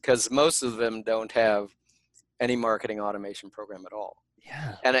companies because most of them don't have any marketing automation program at all.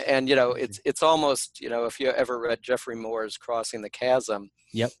 Yeah. And Crazy. it's almost, if you ever read Jeffrey Moore's Crossing the Chasm,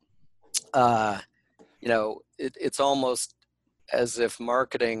 Yep. uh, it's almost as if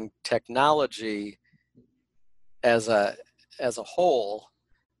marketing technology as a whole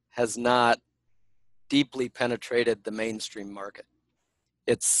has not deeply penetrated the mainstream market.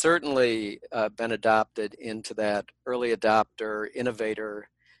 It's certainly been adopted into that early adopter, innovator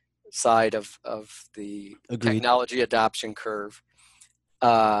side of the Agreed. technology adoption curve.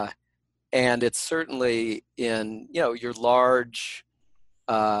 Uh, and it's certainly in, your large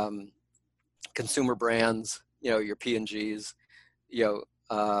consumer brands, your P&Gs, you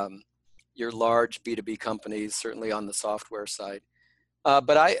your large B2B companies, certainly on the software side.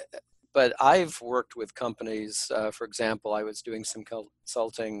 But I've worked with companies. For example, I was doing some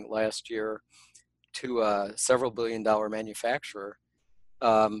consulting last year to a several billion-dollar manufacturer,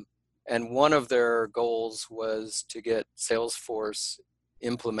 and one of their goals was to get Salesforce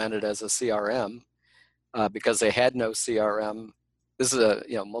implemented as a CRM because they had no CRM. This is a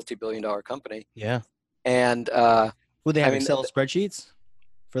multi-billion-dollar company, Yeah. and Would they I have mean, Excel spreadsheets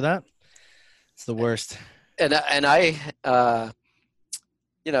for that? It's the worst. and I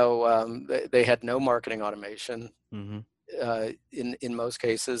they had no marketing automation Mm-hmm. in most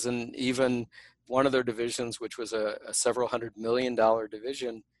cases, and even one of their divisions, which was a several $100 million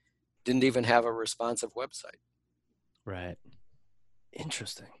division, didn't even have a responsive website. Right.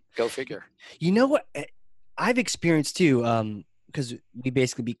 Interesting. Go figure. You know what? I've experienced too, because we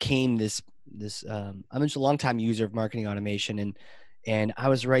basically became I'm just a long time user of marketing automation, and I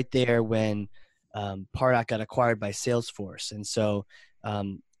was right there when Pardot got acquired by Salesforce, and so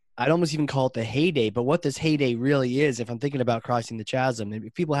I'd almost even call it the heyday. But what this heyday really is, if I'm thinking about crossing the chasm, and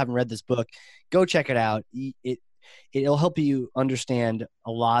if people haven't read this book, go check it out. It'll help you understand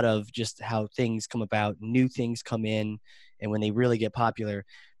a lot of just how things come about, new things come in, and when they really get popular.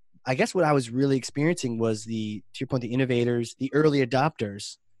 I guess what I was really experiencing was to your point, the innovators, the early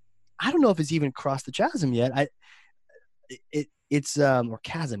adopters. I don't know if it's even crossed the chasm yet. It's or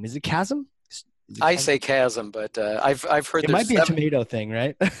chasm. Is it chasm? Is it I chasm? say chasm, but I've heard It might there's be a tomato thing,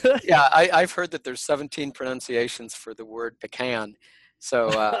 right? yeah, I've heard that there's 17 pronunciations for the word pecan.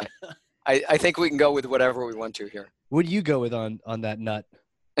 So I think we can go with whatever we want to here. What do you go with on that nut?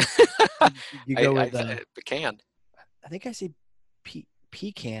 You go I with pecan. I think I say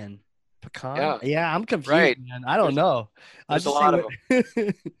pecan. Pecan? Yeah, Yeah, I'm confused, right. man. I don't There's know. I'll there's a just say lot of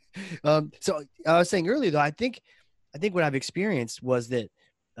them. what. So I was saying earlier, though, I think what I've experienced was that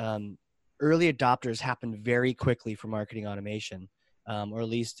early adopters happened very quickly for marketing automation, or at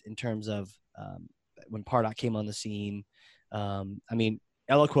least in terms of when Pardot came on the scene. I mean,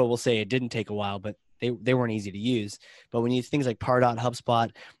 Eloqua will say it didn't take a while, but they weren't easy to use. But when you things like Pardot, HubSpot,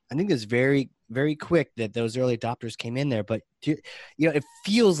 I think it's very, very quick that those early adopters came in there. But it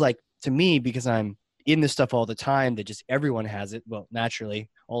feels like to me, because I'm in this stuff all the time, that just everyone has it. Well,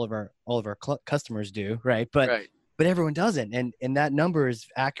 naturally, all of our customers do, right? Right. But everyone doesn't, and that number is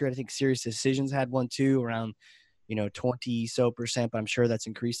accurate. I think Serious Decisions had one too, around 20% but I'm sure that's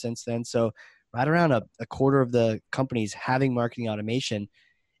increased since then. So right around a quarter of the companies having marketing automation,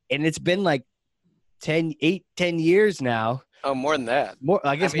 and it's been like 10 years now. Oh, more than that. More,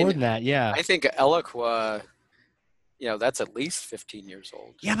 I I guess, more mean, than that. Yeah. I think Eloqua, that's at least 15 years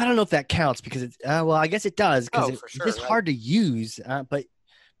old. Yeah, but I don't know if that counts because it's well, I guess it does because Oh, it's for just sure. hard to use. But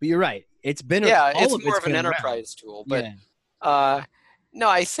you're right. It's been Yeah, all it's of more it's of an been around. enterprise tool. But Yeah. uh, no,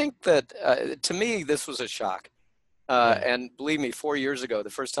 I think that to me, this was a shock. Yeah. And believe me, 4 years ago,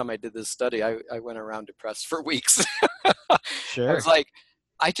 the first time I did this study, I went around depressed for weeks. I was Sure. like,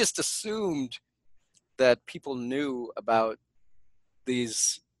 I just assumed that people knew about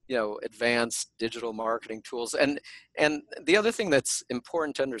these, advanced digital marketing tools. And the other thing that's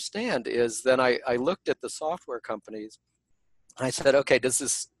important to understand is then I looked at the software companies. I said, okay, does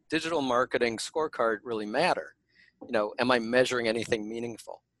this digital marketing scorecard really matter? Am I measuring anything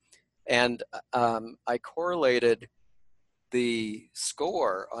meaningful? And I correlated the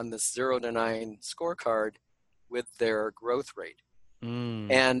score on this 0 to 9 scorecard with their growth rate. Mm.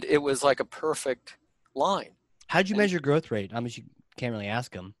 And it was like a perfect line. How'd you And measure growth rate? I mean, you can't really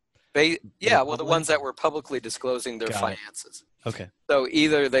ask them. Were they yeah, well, the public? ones that were publicly disclosing their Got it. finances. Okay. So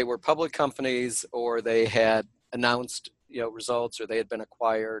either they were public companies or they had announced, results, or they had been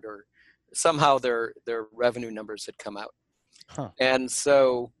acquired, or somehow their revenue numbers had come out. Huh. And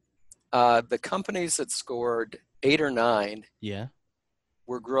so the companies that scored 8 or 9 Yeah.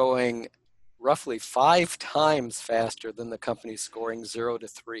 were growing roughly 5 times faster than the companies scoring 0 to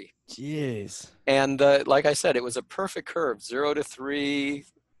 3. Jeez. And like I said, it was a perfect curve: 0 to 3,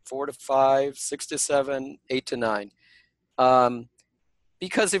 4 to 5, 6 to 7, 8 to 9.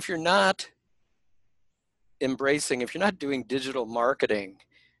 Because if you're not doing digital marketing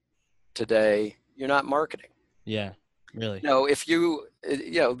today, you're not marketing. Yeah. Really. If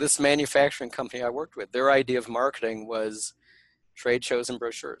this manufacturing company I worked with, their idea of marketing was trade shows and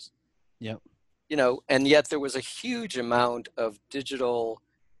brochures. Yep. And yet there was a huge amount of digital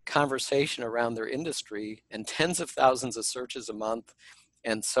conversation around their industry, and tens of thousands of searches a month,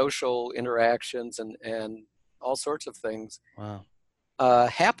 and social interactions, and all sorts of things Wow.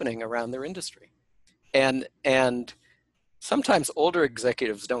 happening around their industry. And sometimes older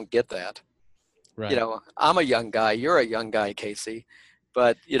executives don't get that. Right. I'm a young guy, you're a young guy, Casey,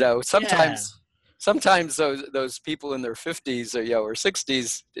 but Yeah. sometimes those people in their 50s or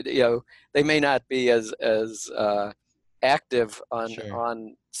 60s, they may not be as active Sure.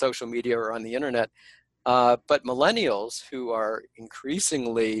 on social media or on the internet. But millennials, who are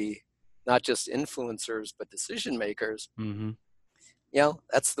increasingly not just influencers but decision makers, Mm-hmm.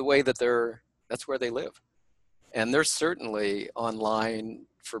 that's the way that's where they live. And they're certainly online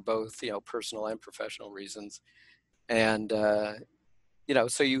for both personal and professional reasons. And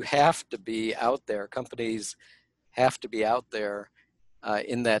so you have to be out there. Companies have to be out there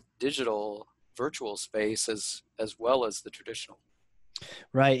in that digital virtual space as well as the traditional.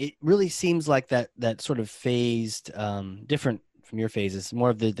 Right. It really seems like that sort of phased, different from your phases, more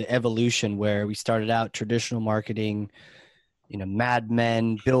of the evolution where we started out traditional marketing, Mad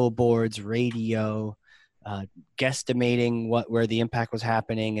Men, billboards, radio, uh, guesstimating where the impact was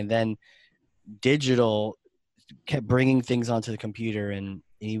happening, and then digital kept bringing things onto the computer, and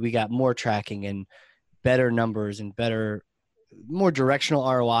we got more tracking and better numbers and more directional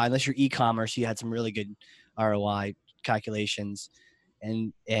ROI. Unless you're e-commerce, you had some really good ROI calculations.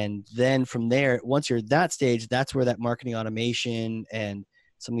 And then from there, once you're at that stage, that's where that marketing automation and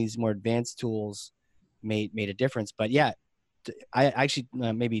some of these more advanced tools made a difference. But yeah, I actually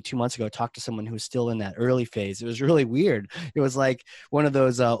maybe 2 months ago talked to someone who was still in that early phase. It was really weird. It was like one of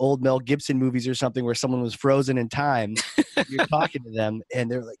those old Mel Gibson movies or something where someone was frozen in time. You're talking to them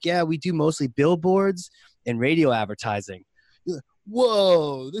and they're like, yeah, we do mostly billboards and radio advertising. You're like,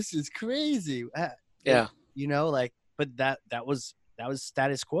 whoa, this is crazy. Yeah. But that was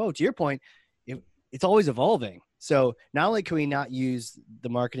status quo. To your point, it's always evolving. So not only can we not use the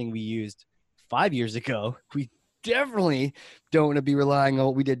marketing we used 5 years ago, we definitely don't want to be relying on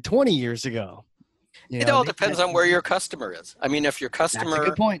what we did 20 years ago. It all depends on where your customer is. I mean, if your customer, that's a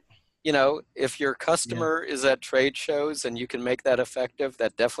good point. If your customer is at trade shows and you can make that effective,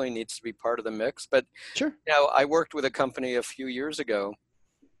 that definitely needs to be part of the mix. But sure, I worked with a company a few years ago,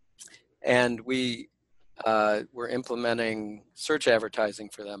 and we were implementing search advertising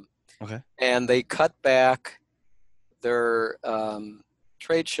for them. Okay. And they cut back their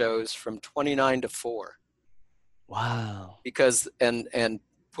trade shows from 29 to 4. Wow. Because and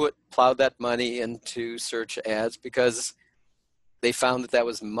plowed that money into search ads because they found that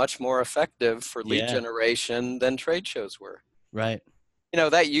was much more effective for lead generation than trade shows were. Right.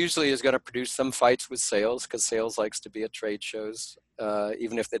 That usually is going to produce some fights with sales because sales likes to be at trade shows,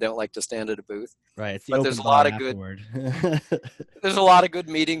 even if they don't like to stand at a booth. Right. It's the but open there's a bar lot of afterward. There's a lot of good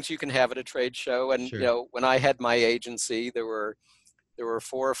meetings you can have at a trade show. And, sure. When I had my agency, there were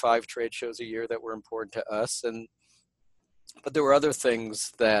 4 or 5 trade shows a year that were important to us. But there were other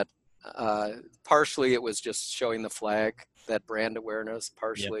things that partially it was just showing the flag, that brand awareness,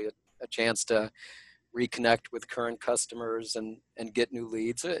 partially a chance to reconnect with current customers and get new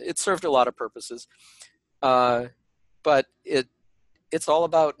leads. It served a lot of purposes. But it's all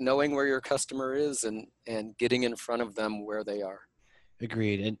about knowing where your customer is and getting in front of them where they are.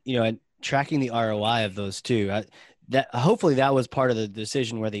 Agreed. And, and tracking the ROI of those too. That hopefully that was part of the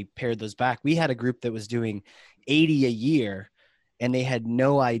decision where they pared those back. We had a group that was doing 80 a year and they had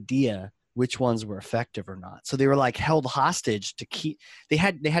no idea which ones were effective or not. So they were like held hostage to they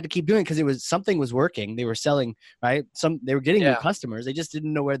had to keep doing it because something was working. They were selling, right? They were getting new customers. They just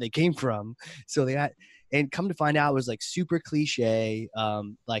didn't know where they came from. So and come to find out it was like super cliche.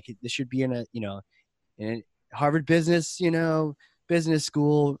 Like this should be in a Harvard business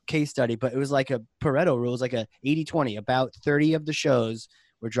school case study, but it was like a Pareto rule. It was like a 80-20. About 30 of the shows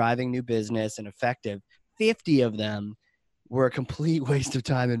were driving new business and effective. 50 of them were a complete waste of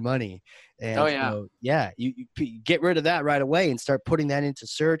time and money. And you get rid of that right away and start putting that into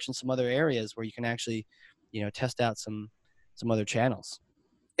search and some other areas where you can actually, test out some other channels.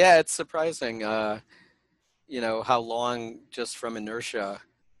 Yeah, it's surprising, how long just from inertia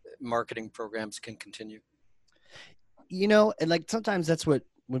marketing programs can continue. And like sometimes that's when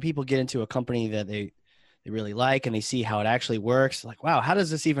people get into a company that they really like and they see how it actually works, like, wow, how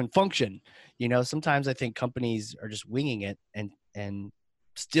does this even function? Sometimes I think companies are just winging it and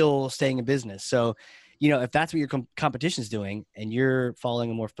still staying in business. So, if that's what your competition is doing and you're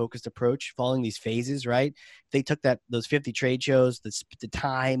following a more focused approach, following these phases, right? They took those 50 trade shows, the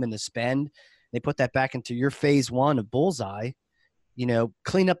time and the spend, they put that back into your phase 1 of Bullseye.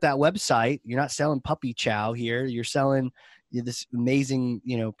 Clean up that website. You're not selling puppy chow here. You're selling this amazing,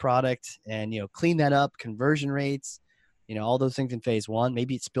 product, and, clean that up, conversion rates, all those things in phase 1.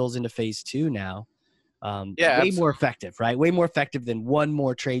 Maybe it spills into phase 2 now. Way absolutely. More effective, right? Way more effective than one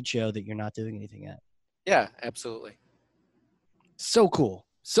more trade show that you're not doing anything at. Yeah, absolutely. So cool.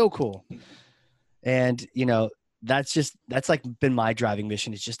 So cool. And, that's like been my driving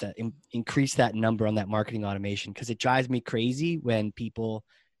mission, is just to increase that number on that marketing automation, because it drives me crazy when people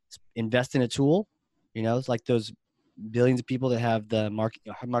invest in a tool. It's like those billions of people that have the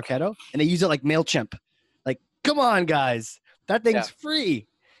Marketo and they use it like MailChimp. Like, come on, guys, that thing's free.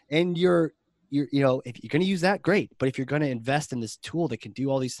 And if you're going to use that, great. But if you're going to invest in this tool that can do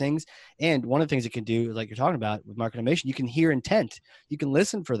all these things, and one of the things it can do, like you're talking about with market automation, you can hear intent. You can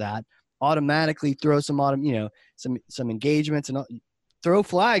listen for that, automatically throw some engagements and throw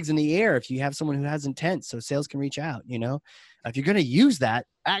flags in the air if you have someone who has intent, so sales can reach out. If you're going to use that,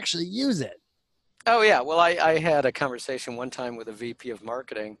 actually use it. Oh yeah. Well, I had a conversation one time with a VP of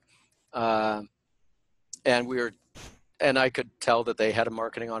marketing, and I could tell that they had a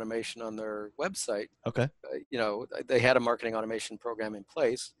marketing automation on their website. Okay. They had a marketing automation program in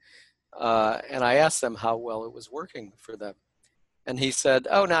place, And I asked them how well it was working for them. And he said,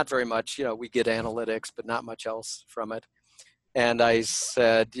 oh, not very much. We get analytics, but not much else from it. And I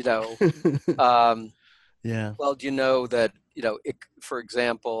said, um, Yeah. well, do you know that, for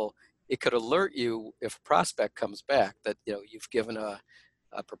example, it could alert you if a prospect comes back that, you've given a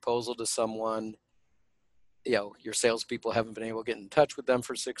proposal to someone, your salespeople haven't been able to get in touch with them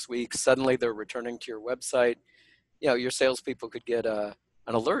for 6 weeks. Suddenly they're returning to your website. Your salespeople could get an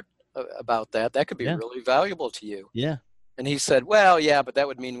alert about that. That could be Yeah. really valuable to you. Yeah. And he said, well, yeah, but that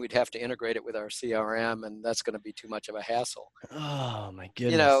would mean we'd have to integrate it with our CRM, and that's going to be too much of a hassle. Oh my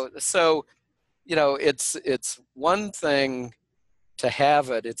goodness. So, it's one thing to have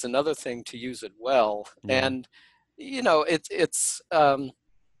it. It's another thing to use it well. Yeah. And,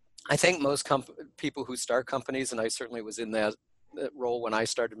 I think most people who start companies, and I certainly was in that role when I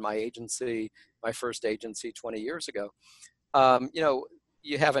started my first agency 20 years ago,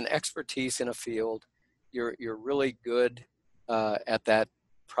 you have an expertise in a field. You're really good at that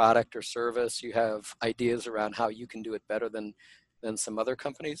product or service. You have ideas around how you can do it better than some other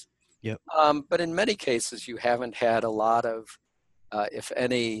companies. Yep. But in many cases, you haven't had a lot of, if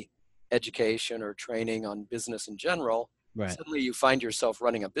any, education or training on business in general. Right. Suddenly you find yourself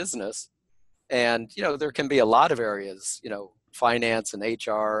running a business, and there can be a lot of areas, finance and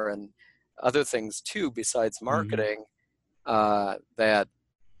HR and other things too besides marketing, that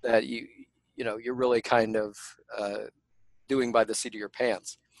you're really kind of doing by the seat of your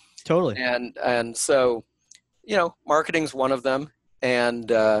pants. Totally. And so marketing's one of them, and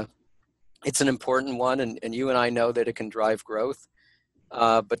it's an important one, and you and I know that it can drive growth.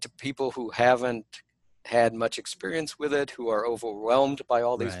 But to people who haven't had much experience with it, who are overwhelmed by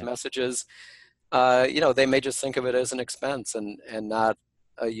all these messages, they may just think of it as an expense and not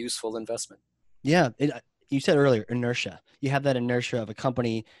a useful investment. Yeah. You said earlier, inertia. You have that inertia of a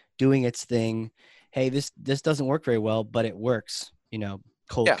company doing its thing. Hey, this doesn't work very well, but it works.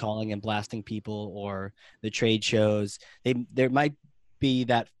 Cold calling and blasting people, or the trade shows. There might be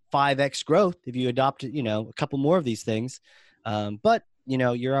that 5x growth if you adopt, a couple more of these things. But you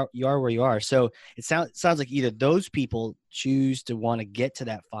are where you are. So it sounds like either those people choose to want to get to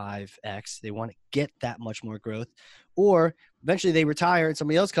that 5x, they want to get that much more growth, or eventually they retire and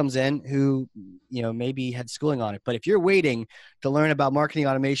somebody else comes in who, maybe had schooling on it. But if you're waiting to learn about marketing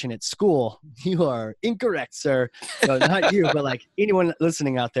automation at school, you are incorrect, sir. No, not you, but like anyone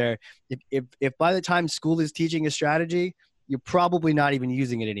listening out there. If by the time school is teaching a strategy, you're probably not even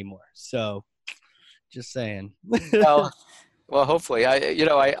using it anymore. So just saying. Well, hopefully,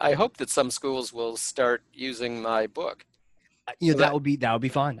 I hope that some schools will start using my book. That would be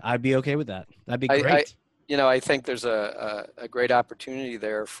fine. I'd be okay with that. That'd be great. I think there's a great opportunity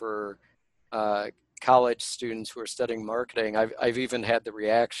there for college students who are studying marketing. I've even had the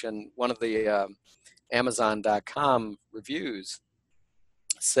reaction. One of the Amazon.com reviews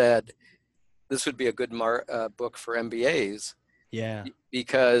said this would be a good book for MBAs. Yeah.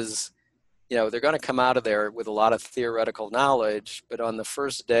 Because they're going to come out of there with a lot of theoretical knowledge, but on the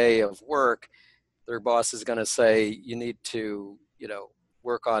first day of work, their boss is going to say, you need to,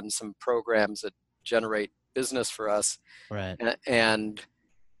 work on some programs that generate business for us. Right. And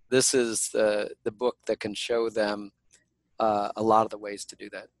this is the book that can show them a lot of the ways to do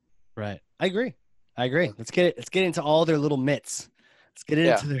that. Right. I agree. Let's get into all their little mitts. Let's get it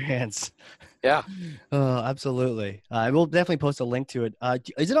into their hands. Yeah. Oh, absolutely. I will definitely post a link to it.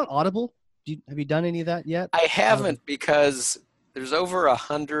 Is it on Audible? Have you done any of that yet? I haven't, because there's over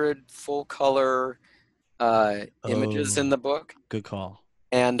 100 full color images in the book. Good call.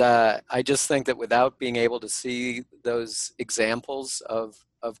 And I just think that without being able to see those examples of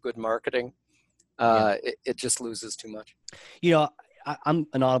good marketing, it just loses too much. I'm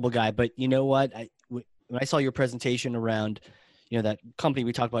an Audible guy, but you know what? When I saw your presentation around, that company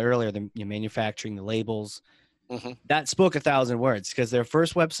we talked about earlier, the manufacturing, the labels, that spoke 1,000 words, because their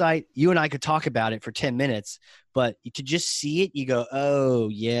first website, you and I could talk about it for 10 minutes, but to just see it, you go, oh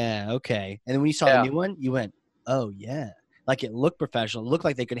yeah, okay. And then when you saw the new one, you went, oh yeah. Like it looked professional. It looked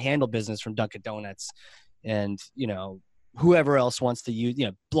like they could handle business from Dunkin' Donuts and, whoever else wants to use,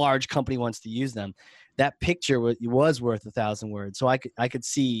 large company wants to use them. That picture was worth 1,000 words. So I could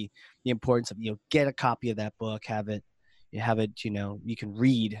see the importance of, get a copy of that book, have it, you can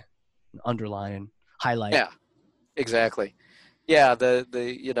read, underline, and highlight. Yeah. Exactly. Yeah,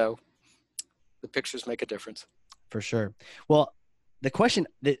 the pictures make a difference. For sure. Well, the question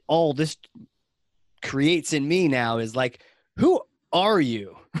that all this creates in me now is like, who are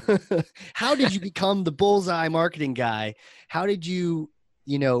you? How did you become the Bullseye marketing guy? How did you,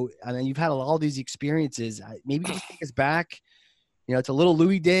 I mean, you've had all these experiences. Maybe just take us back, it's a little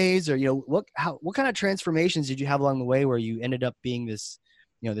Louis days, or what kind of transformations did you have along the way where you ended up being this,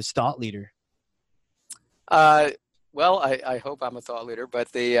 this thought leader? Well, I hope I'm a thought leader,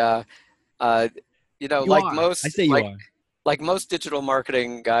 but uh, You like are. I say you are. most digital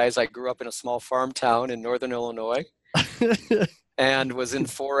marketing guys, I grew up in a small farm town in northern Illinois and was in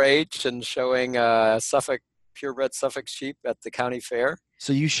 4-H and showing purebred Suffolk sheep at the county fair.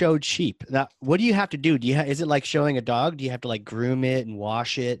 So you showed sheep. Now, what do you have to do? Is it like showing a dog? Do you have to like groom it and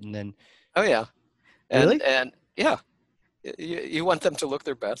wash it and then? Oh yeah, Really? and yeah, you want them to look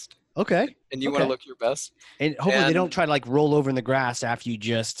their best, Okay. and you want to Okay. look your best. And hopefully they don't And try to like roll over in the grass after you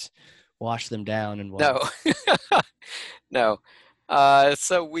just wash them down and no, whatnot. no.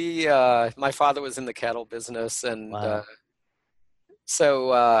 So my father was in the cattle business, and Wow.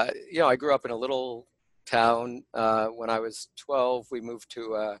 I grew up in a little town. When I was 12, we moved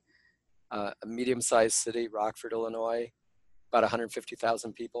to a medium-sized city, Rockford, Illinois, about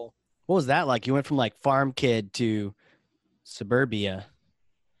 150,000 people. What was that like? You went from like farm kid to suburbia.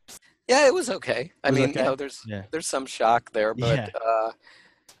 Yeah, it was okay. It I was mean, okay. Yeah. there's some shock there, but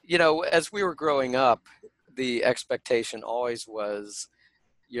Yeah. as we were growing up, the expectation always was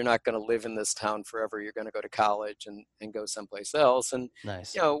you're not going to live in this town forever. You're going to go to college and go someplace else. And,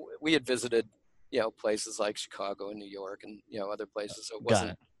 Nice. we had visited, places like Chicago and New York and, other places. So it Got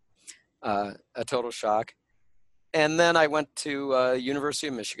wasn't it. a total shock. And then I went to University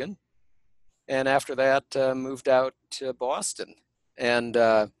of Michigan. And after that, moved out to Boston. And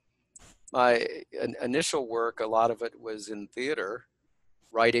my initial work, a lot of it was in theater,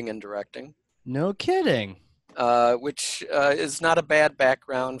 writing and directing. No kidding. Which is not a bad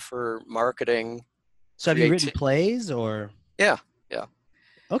background for marketing, So have you written creativity. plays or? Yeah, yeah.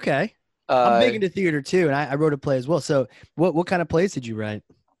 Okay. I'm Uh, big into theater too, and I wrote a play as well. So what kind of plays did you write?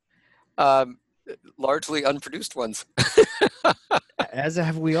 um, Largely unproduced ones. As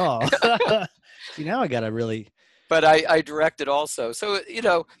have we all. See, now I gotta really. But I directed also. So,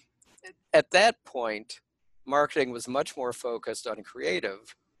 at that point, marketing was much more focused on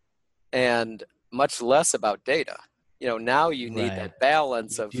creative and much less about data. Now you need Right. that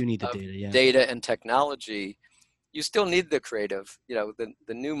balance You do need the data, yeah. data and technology. You still need the creative. The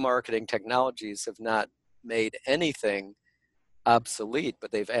new marketing technologies have not made anything obsolete,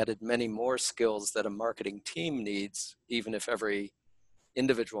 but they've added many more skills that a marketing team needs, even if every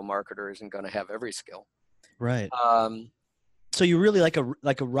individual marketer isn't going to have every skill. Right. Um, So you really like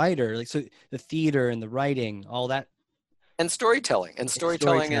a writer, like so the theater and the writing, all that. and storytelling. And It's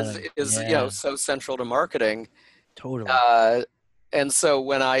storytelling storytelling. Yeah, so central to marketing. totally. Uh, and so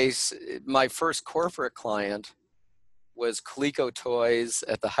my first corporate client was Coleco Toys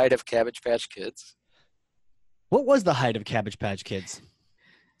at the height of Cabbage Patch Kids. What was the height of Cabbage Patch Kids?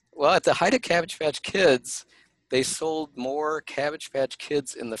 Well, at the height of Cabbage Patch Kids, they sold more Cabbage Patch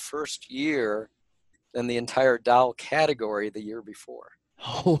Kids in the first year than the entire doll category the year before.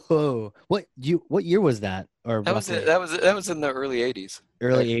 Oh, what year was that? Or That was it. roughly That was in the early '80s.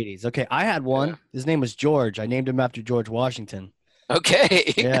 early 80s. Okay, I had Yeah. one. His name was George. I named him after George Washington.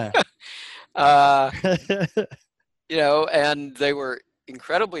 Okay. Yeah. uh, and they were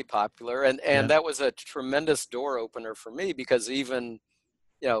incredibly popular, and Yeah, that was a tremendous door opener for me because even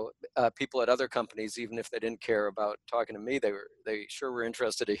people at other companies, even if they didn't care about talking to me, they sure were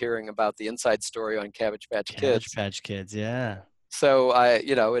interested in hearing about the inside story on Cabbage Patch Cabbage Kids. Patch Kids. Yeah. So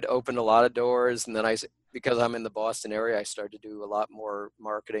it opened a lot of doors, and then because I'm in the Boston area, I started to do a lot more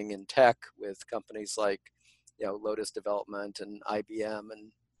marketing in tech with companies like, Lotus Development and IBM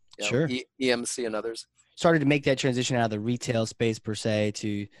and, Sure. EMC and others. Started to make that transition out of the retail space per se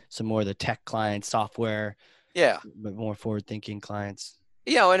to some more of the tech clients, software, Yeah. but more forward-thinking clients.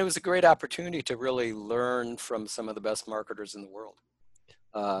 And it was a great opportunity to really learn from some of the best marketers in the world.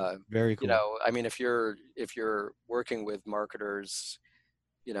 Very cool. I mean, if you're working with marketers,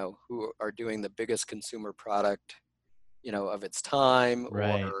 who are doing the biggest consumer product, of its time,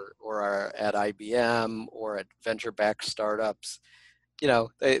 Right. or are at IBM or at venture-backed startups,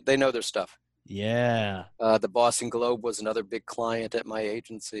 they know their stuff. Yeah. The Boston Globe was another big client at my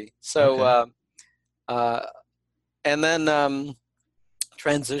agency. So, Okay. And then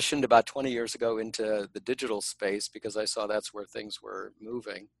transitioned about 20 years ago into the digital space because I saw that's where things were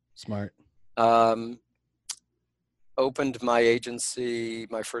moving. Smart. Opened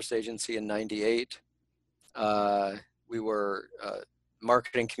my first agency in '98. We were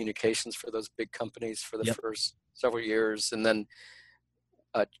marketing communications for those big companies for the Yep. first several years, and then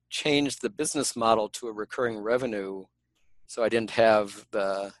changed the business model to a recurring revenue. So I didn't have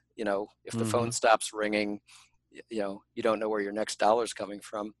the, if the phone stops ringing, you don't know where your next dollar's coming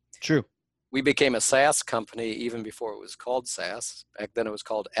from. True. we became a SaaS company even before it was called SaaS. Back then it was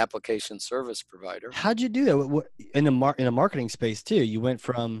called Application Service Provider. How'd you do that? In the marketing space too? You went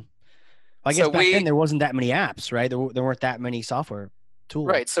from, I guess So back then we there wasn't that many apps, right? There weren't that many software tools.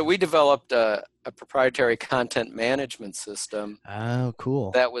 Right. So we developed a proprietary content management system Oh,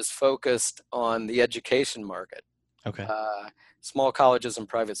 cool. that was focused on the education market, Okay. uh, small colleges and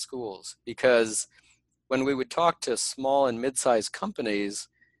private schools. Because when we would talk to small and mid-sized companies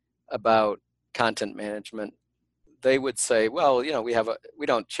about content management, they would say, "Well, we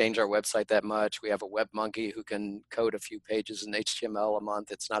don't change our website that much. We have a web monkey who can code a few pages in HTML a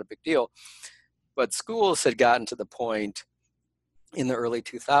month. It's not a big deal." But schools had gotten to the point in the early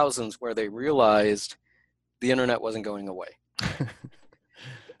 2000s where they realized the internet wasn't going away.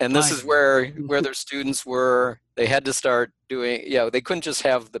 And this is where their students were. They had to start doing, they couldn't just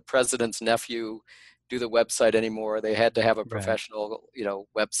have the president's nephew do the website anymore. They had to have a Right. professional,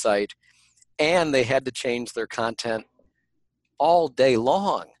 website, and they had to change their content all day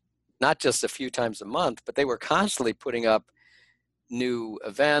long, not just a few times a month, but they were constantly putting up new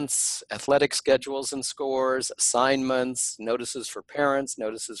events, athletic schedules and scores, assignments, notices for parents,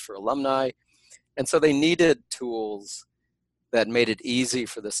 notices for alumni. And so they needed tools that made it easy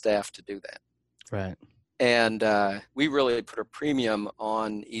for the staff to do that. Right. And we really put a premium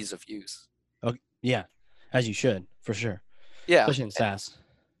on ease of use. Oh, yeah, as you should, for sure. Yeah. Especially in SaaS.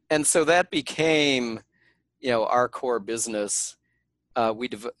 And so that became, our core business.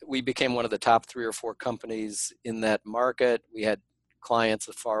 We became one of the top 3 or 4 companies in that market. We had clients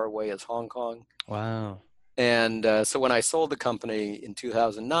as far away as Hong Kong. Wow. And so when I sold the company in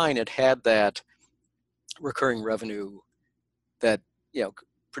 2009, it had that recurring revenue that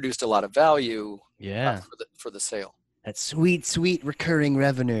produced a lot of value. Yeah. For the sale. That sweet recurring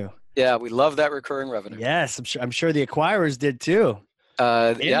revenue. Yeah, we love that recurring revenue. Yes, I'm sure the acquirers did too.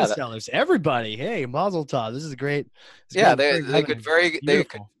 And the sellers, everybody. Hey, Mazel Tov. This is great. Yeah, they could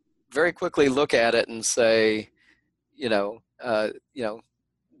very quickly look at it and say, there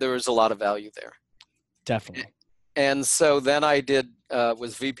was a lot of value there. Definitely. And so then I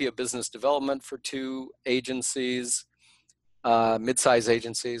was VP of Business Development for 2 agencies, mid-size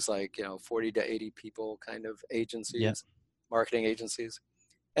agencies, like 40 to 80 people kind of agencies, yep. Marketing agencies.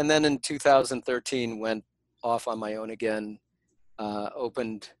 And then in 2013 went off on my own again,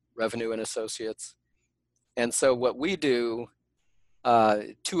 opened Revenue and Associates. And so what we do,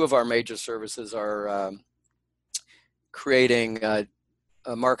 2 of our major services are creating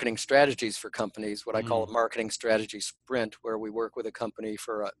marketing strategies for companies, what I call a marketing strategy sprint, where we work with a company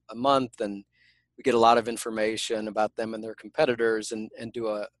for a month and we get a lot of information about them and their competitors and do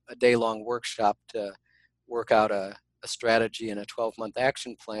a day-long workshop to work out a strategy and a 12-month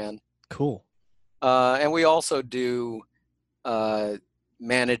action plan. Cool. And we also do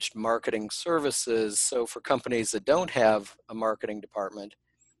managed marketing services. So for companies that don't have a marketing department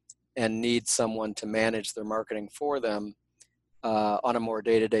and need someone to manage their marketing for them on a more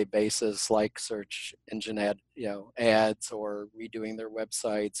day-to-day basis, like search engine ads or redoing their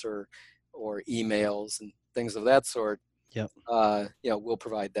websites or emails and things of that sort. Yep. We'll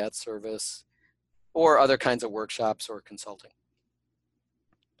provide that service or other kinds of workshops or consulting.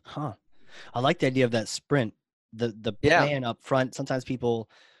 Huh. I like the idea of that sprint, the plan up front. Sometimes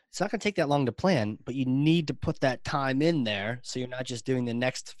it's not going to take that long to plan, but you need to put that time in there so you're not just doing the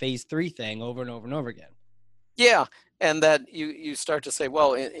next phase 3 thing over and over and over again. Yeah. And that you start to say,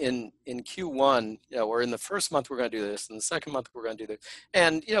 well, in Q1, or in the first month, we're going to do this. In the second month, we're going to do this.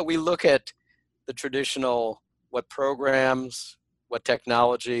 And, we look at the traditional, what programs, what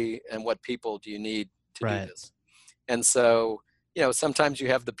technology, and what people do you need to do this. And so, sometimes you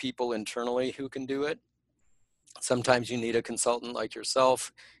have the people internally who can do it. Sometimes you need a consultant like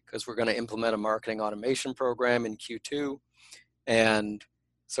yourself, because we're going to implement a marketing automation program in Q2. And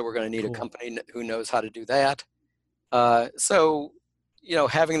so we're going to need a company who knows how to do that. So,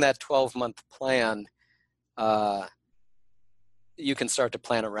 having that 12-month plan, you can start to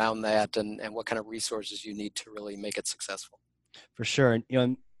plan around that and what kind of resources you need to really make it successful. For sure.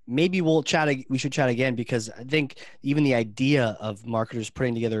 Maybe we should chat again, because I think even the idea of marketers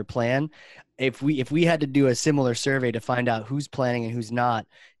putting together a plan, if we had to do a similar survey to find out who's planning and who's not,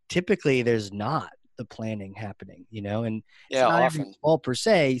 typically there's not the planning happening, and it's not often. every fault per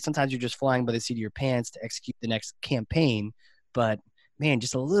se. Sometimes you're just flying by the seat of your pants to execute the next campaign, but man,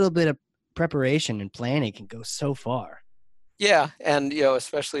 just a little bit of preparation and planning can go so far. Yeah. And,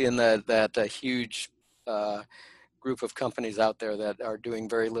 especially in that huge group of companies out there that are doing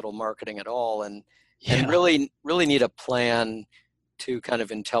very little marketing at all and really need a plan to kind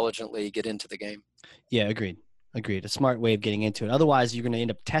of intelligently get into the game. Yeah, agreed. Agreed. A smart way of getting into it. Otherwise, you're going to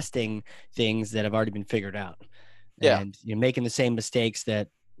end up testing things that have already been figured out, Yeah, and you're making the same mistakes that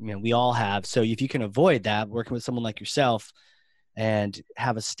we all have. So if you can avoid that, working with someone like yourself, and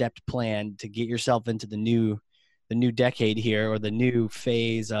have a stepped plan to get yourself into the new decade here, or the new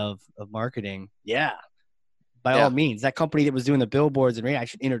phase of marketing, yeah, by all yeah. means, that company that was doing the billboards and I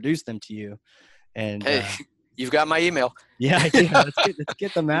should introduce them to you. And Hey, you've got my email. yeah, I do. Let's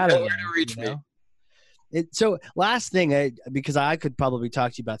get them You out know of where there. to reach me. So last thing, because I could probably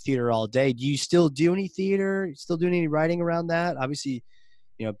talk to you about theater all day. Do you still do any theater? Still doing any writing around that? Obviously,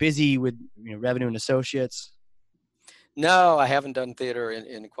 busy with revenue and associates. No, I haven't done theater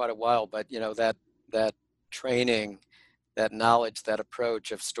in quite a while, but that training, that knowledge, that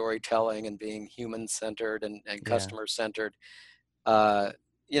approach of storytelling and being human centered and Yeah, customer centered, uh,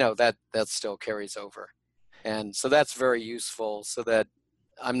 that still carries over. And so that's very useful so that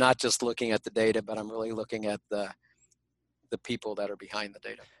I'm not just looking at the data, but I'm really looking at the people that are behind the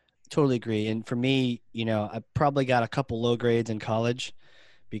data. totally agree. And for me, I probably got a couple low grades in college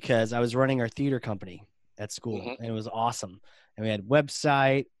because I was running our theater company at school, Hmm. and it was awesome. And we had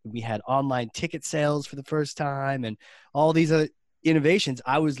website, we had online ticket sales for the first time, and all these other innovations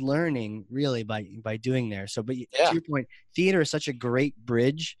I was learning really by doing there. So, but to Yeah. your point, theater is such a great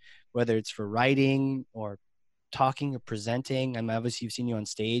bridge, whether it's for writing or talking or presenting. I'm obviously you've seen you on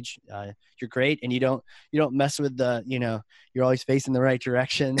stage. You're great, and you don't mess with you're always facing the right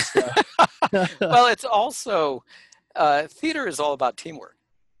direction. So. Well, it's also theater is all about teamwork,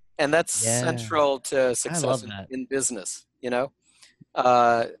 and that's Yeah, central to I success love that. in business.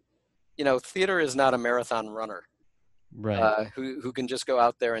 Uh, theater is not a marathon runner Right. who can just go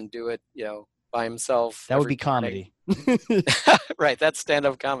out there and do it, by himself That would every be morning. comedy. Right, that's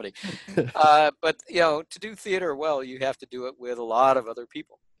stand-up comedy. But to do theater well, you have to do it with a lot of other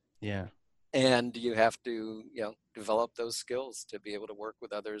people, Yeah. and you have to, develop those skills to be able to work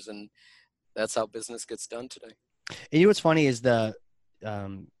with others, and that's how business gets done today. And what's funny is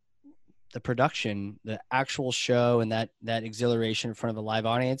um, the production, the actual show, and that exhilaration in front of a live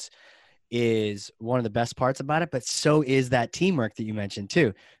audience is one of the best parts about it. But so is that teamwork that you mentioned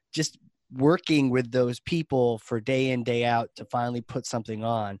too. Just working with those people for day in, day out to finally put something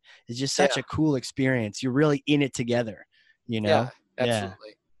on is just such Yeah, a cool experience. You're really in it together, you yeah, know? Yeah,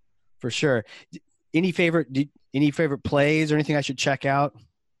 absolutely. for sure. Any favorite plays or anything I should check out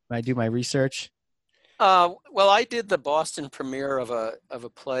when I do my research? Well, I did the Boston premiere of a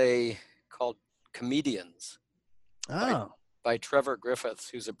play called Comedians by Oh, by Trevor Griffiths,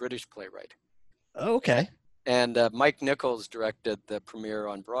 who's a British playwright, and, okay. and Mike Nichols directed the premiere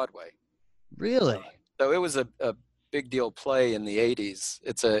on Broadway. Really? So it was a big deal play in the '80s.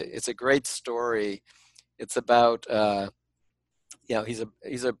 It's a great story. It's about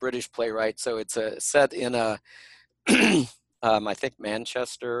he's a British playwright, so it's a set in a I think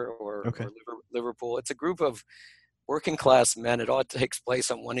Manchester or Okay. Liverpool. It's a group of working class men. It all takes place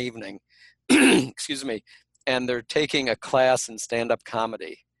on one evening. Excuse me, and they're taking a class in stand up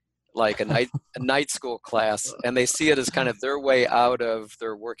comedy, like a night school class, and they see it as kind of their way out of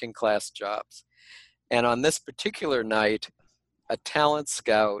their working class jobs. And on this particular night, a talent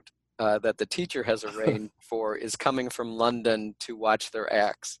scout that the teacher has arranged for is coming from London to watch their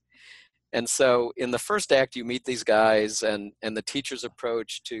acts. And so in the first act, you meet these guys and the teacher's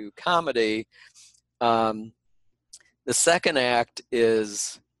approach to comedy. Um, the second act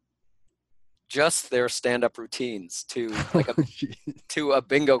is just their stand-up routines to a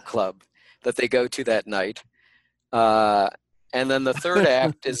bingo club that they go to that night. Uh, and then the third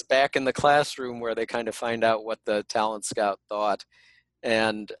act is back in the classroom where they kind of find out what the talent scout thought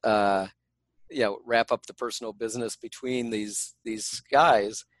and wrap up the personal business between these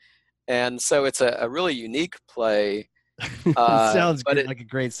guys. And so it's a really unique play, It sounds but great, it like a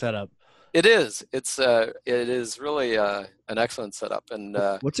great setup. it is it is really an excellent setup, and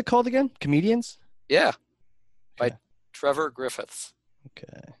What's it called again? Comedians? yeah, by Okay. Trevor Griffiths.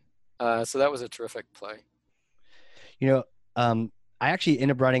 Okay. So that was a terrific play. You know, I actually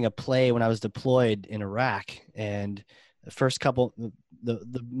ended up writing a play when I was deployed in Iraq, and the first couple,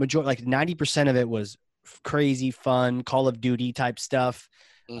 the majority, like 90% of it was crazy fun, Call of Duty type stuff.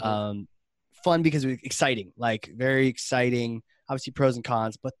 Hmm. Um, Fun because it was exciting, like very exciting. Obviously, pros and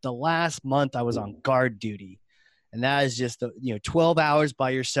cons. But the last month, I was on guard duty, and that is just 12 hours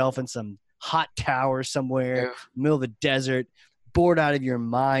by yourself in some hot tower somewhere, Yeah. middle of the desert, bored out of your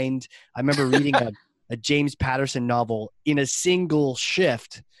mind. I remember reading a James Patterson novel in a single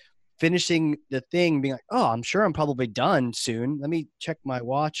shift, finishing the thing, being like, oh, I'm sure I'm probably done soon. Let me check my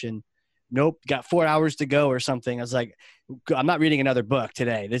watch, and nope, got 4 hours to go or something. I was like, I'm not reading another book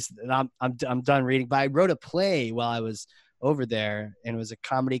today. I'm done reading. But I wrote a play while I was over there, and it was a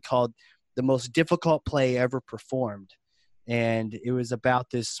comedy called "The Most Difficult Play Ever Performed," and it was about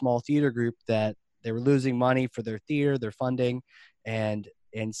this small theater group that they were losing money for their theater, their funding, and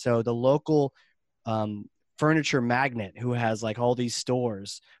so the local furniture magnate who has like all these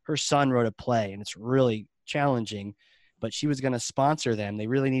stores, her son wrote a play, and it's really challenging, but she was going to sponsor them. They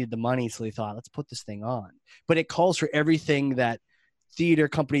really needed the money, so they thought, let's put this thing on. But it calls for everything that theater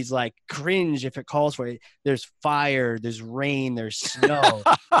companies like cringe if it calls for it. There's fire, there's rain, there's snow,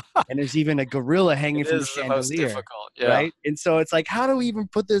 and there's even a gorilla hanging from the chandelier. Most difficult, yeah. Right? And so it's like, how do we even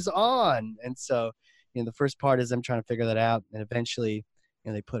put this on? And so, the first part is I'm trying to figure that out, and eventually,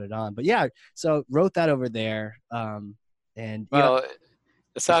 they put it on. But yeah, so wrote that over there. And well,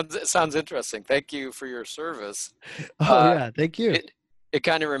 it sounds interesting. Thank you for your service. Oh yeah, thank you. It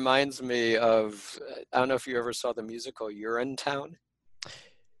kind of reminds me of, I don't know if you ever saw the musical Urinetown.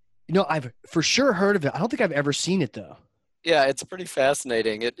 I've for sure heard of it. I don't think I've ever seen it though. Yeah, it's pretty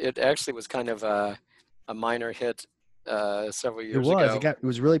fascinating. It actually was kind of a minor hit several years ago. It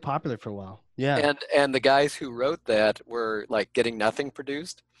was really popular for a while. Yeah. And the guys who wrote that were like getting nothing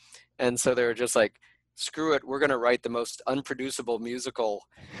produced. And so they were just like, screw it, we're going to write the most unproducible musical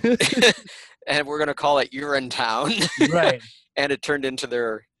and we're going to call it Urinetown. Right. And it turned into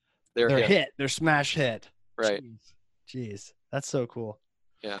their hit, their smash hit. Right. Jeez. That's so cool.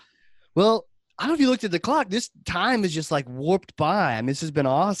 Yeah. Well, I don't know if you looked at the clock. This time is just like warped by. I mean, this has been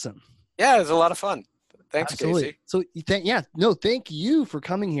awesome. Yeah, it was a lot of fun. Thanks, Absolutely. Casey. So thank you for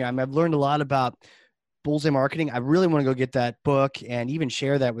coming here. I've learned a lot about Bullseye marketing. I really want to go get that book and even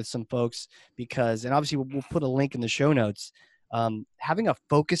share that with some folks and obviously we'll put a link in the show notes. Having a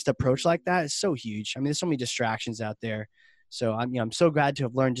focused approach like that is so huge. I mean, there's so many distractions out there. So I'm so glad to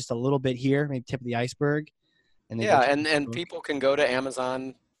have learned just a little bit here, maybe tip of the iceberg. And people can go to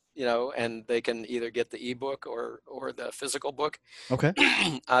Amazon, and they can either get the ebook or the physical book. Okay.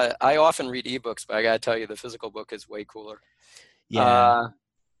 I often read ebooks, but I got to tell you, the physical book is way cooler. Yeah.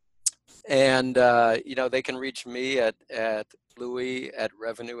 They can reach me at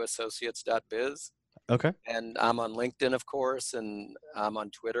louis@revenueassociates.biz. Okay. And I'm on LinkedIn, of course, and I'm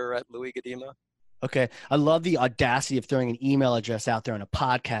on Twitter at Louis Gudema. Okay. I love the audacity of throwing an email address out there on a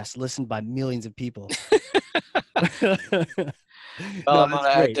podcast listened by millions of people. I'm an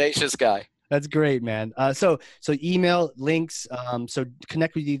audacious guy. That's great, man. So email links. So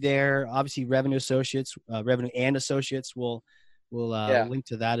connect with you there. Obviously, Revenue and Associates will link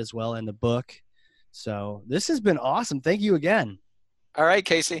to that as well in the book. So this has been awesome. Thank you again. All right,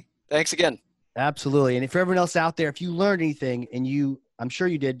 Casey. Thanks again. Absolutely. And for everyone else out there, if you learned anything, and I'm sure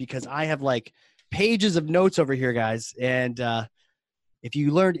you did, because I have like pages of notes over here, guys. And if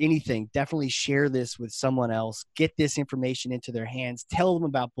you learned anything, definitely share this with someone else. Get this information into their hands. Tell them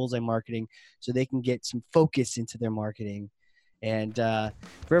about Bullseye Marketing so they can get some focus into their marketing. And for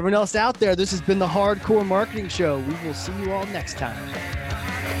everyone else out there, this has been the Hardcore Marketing Show. We will see you all next time.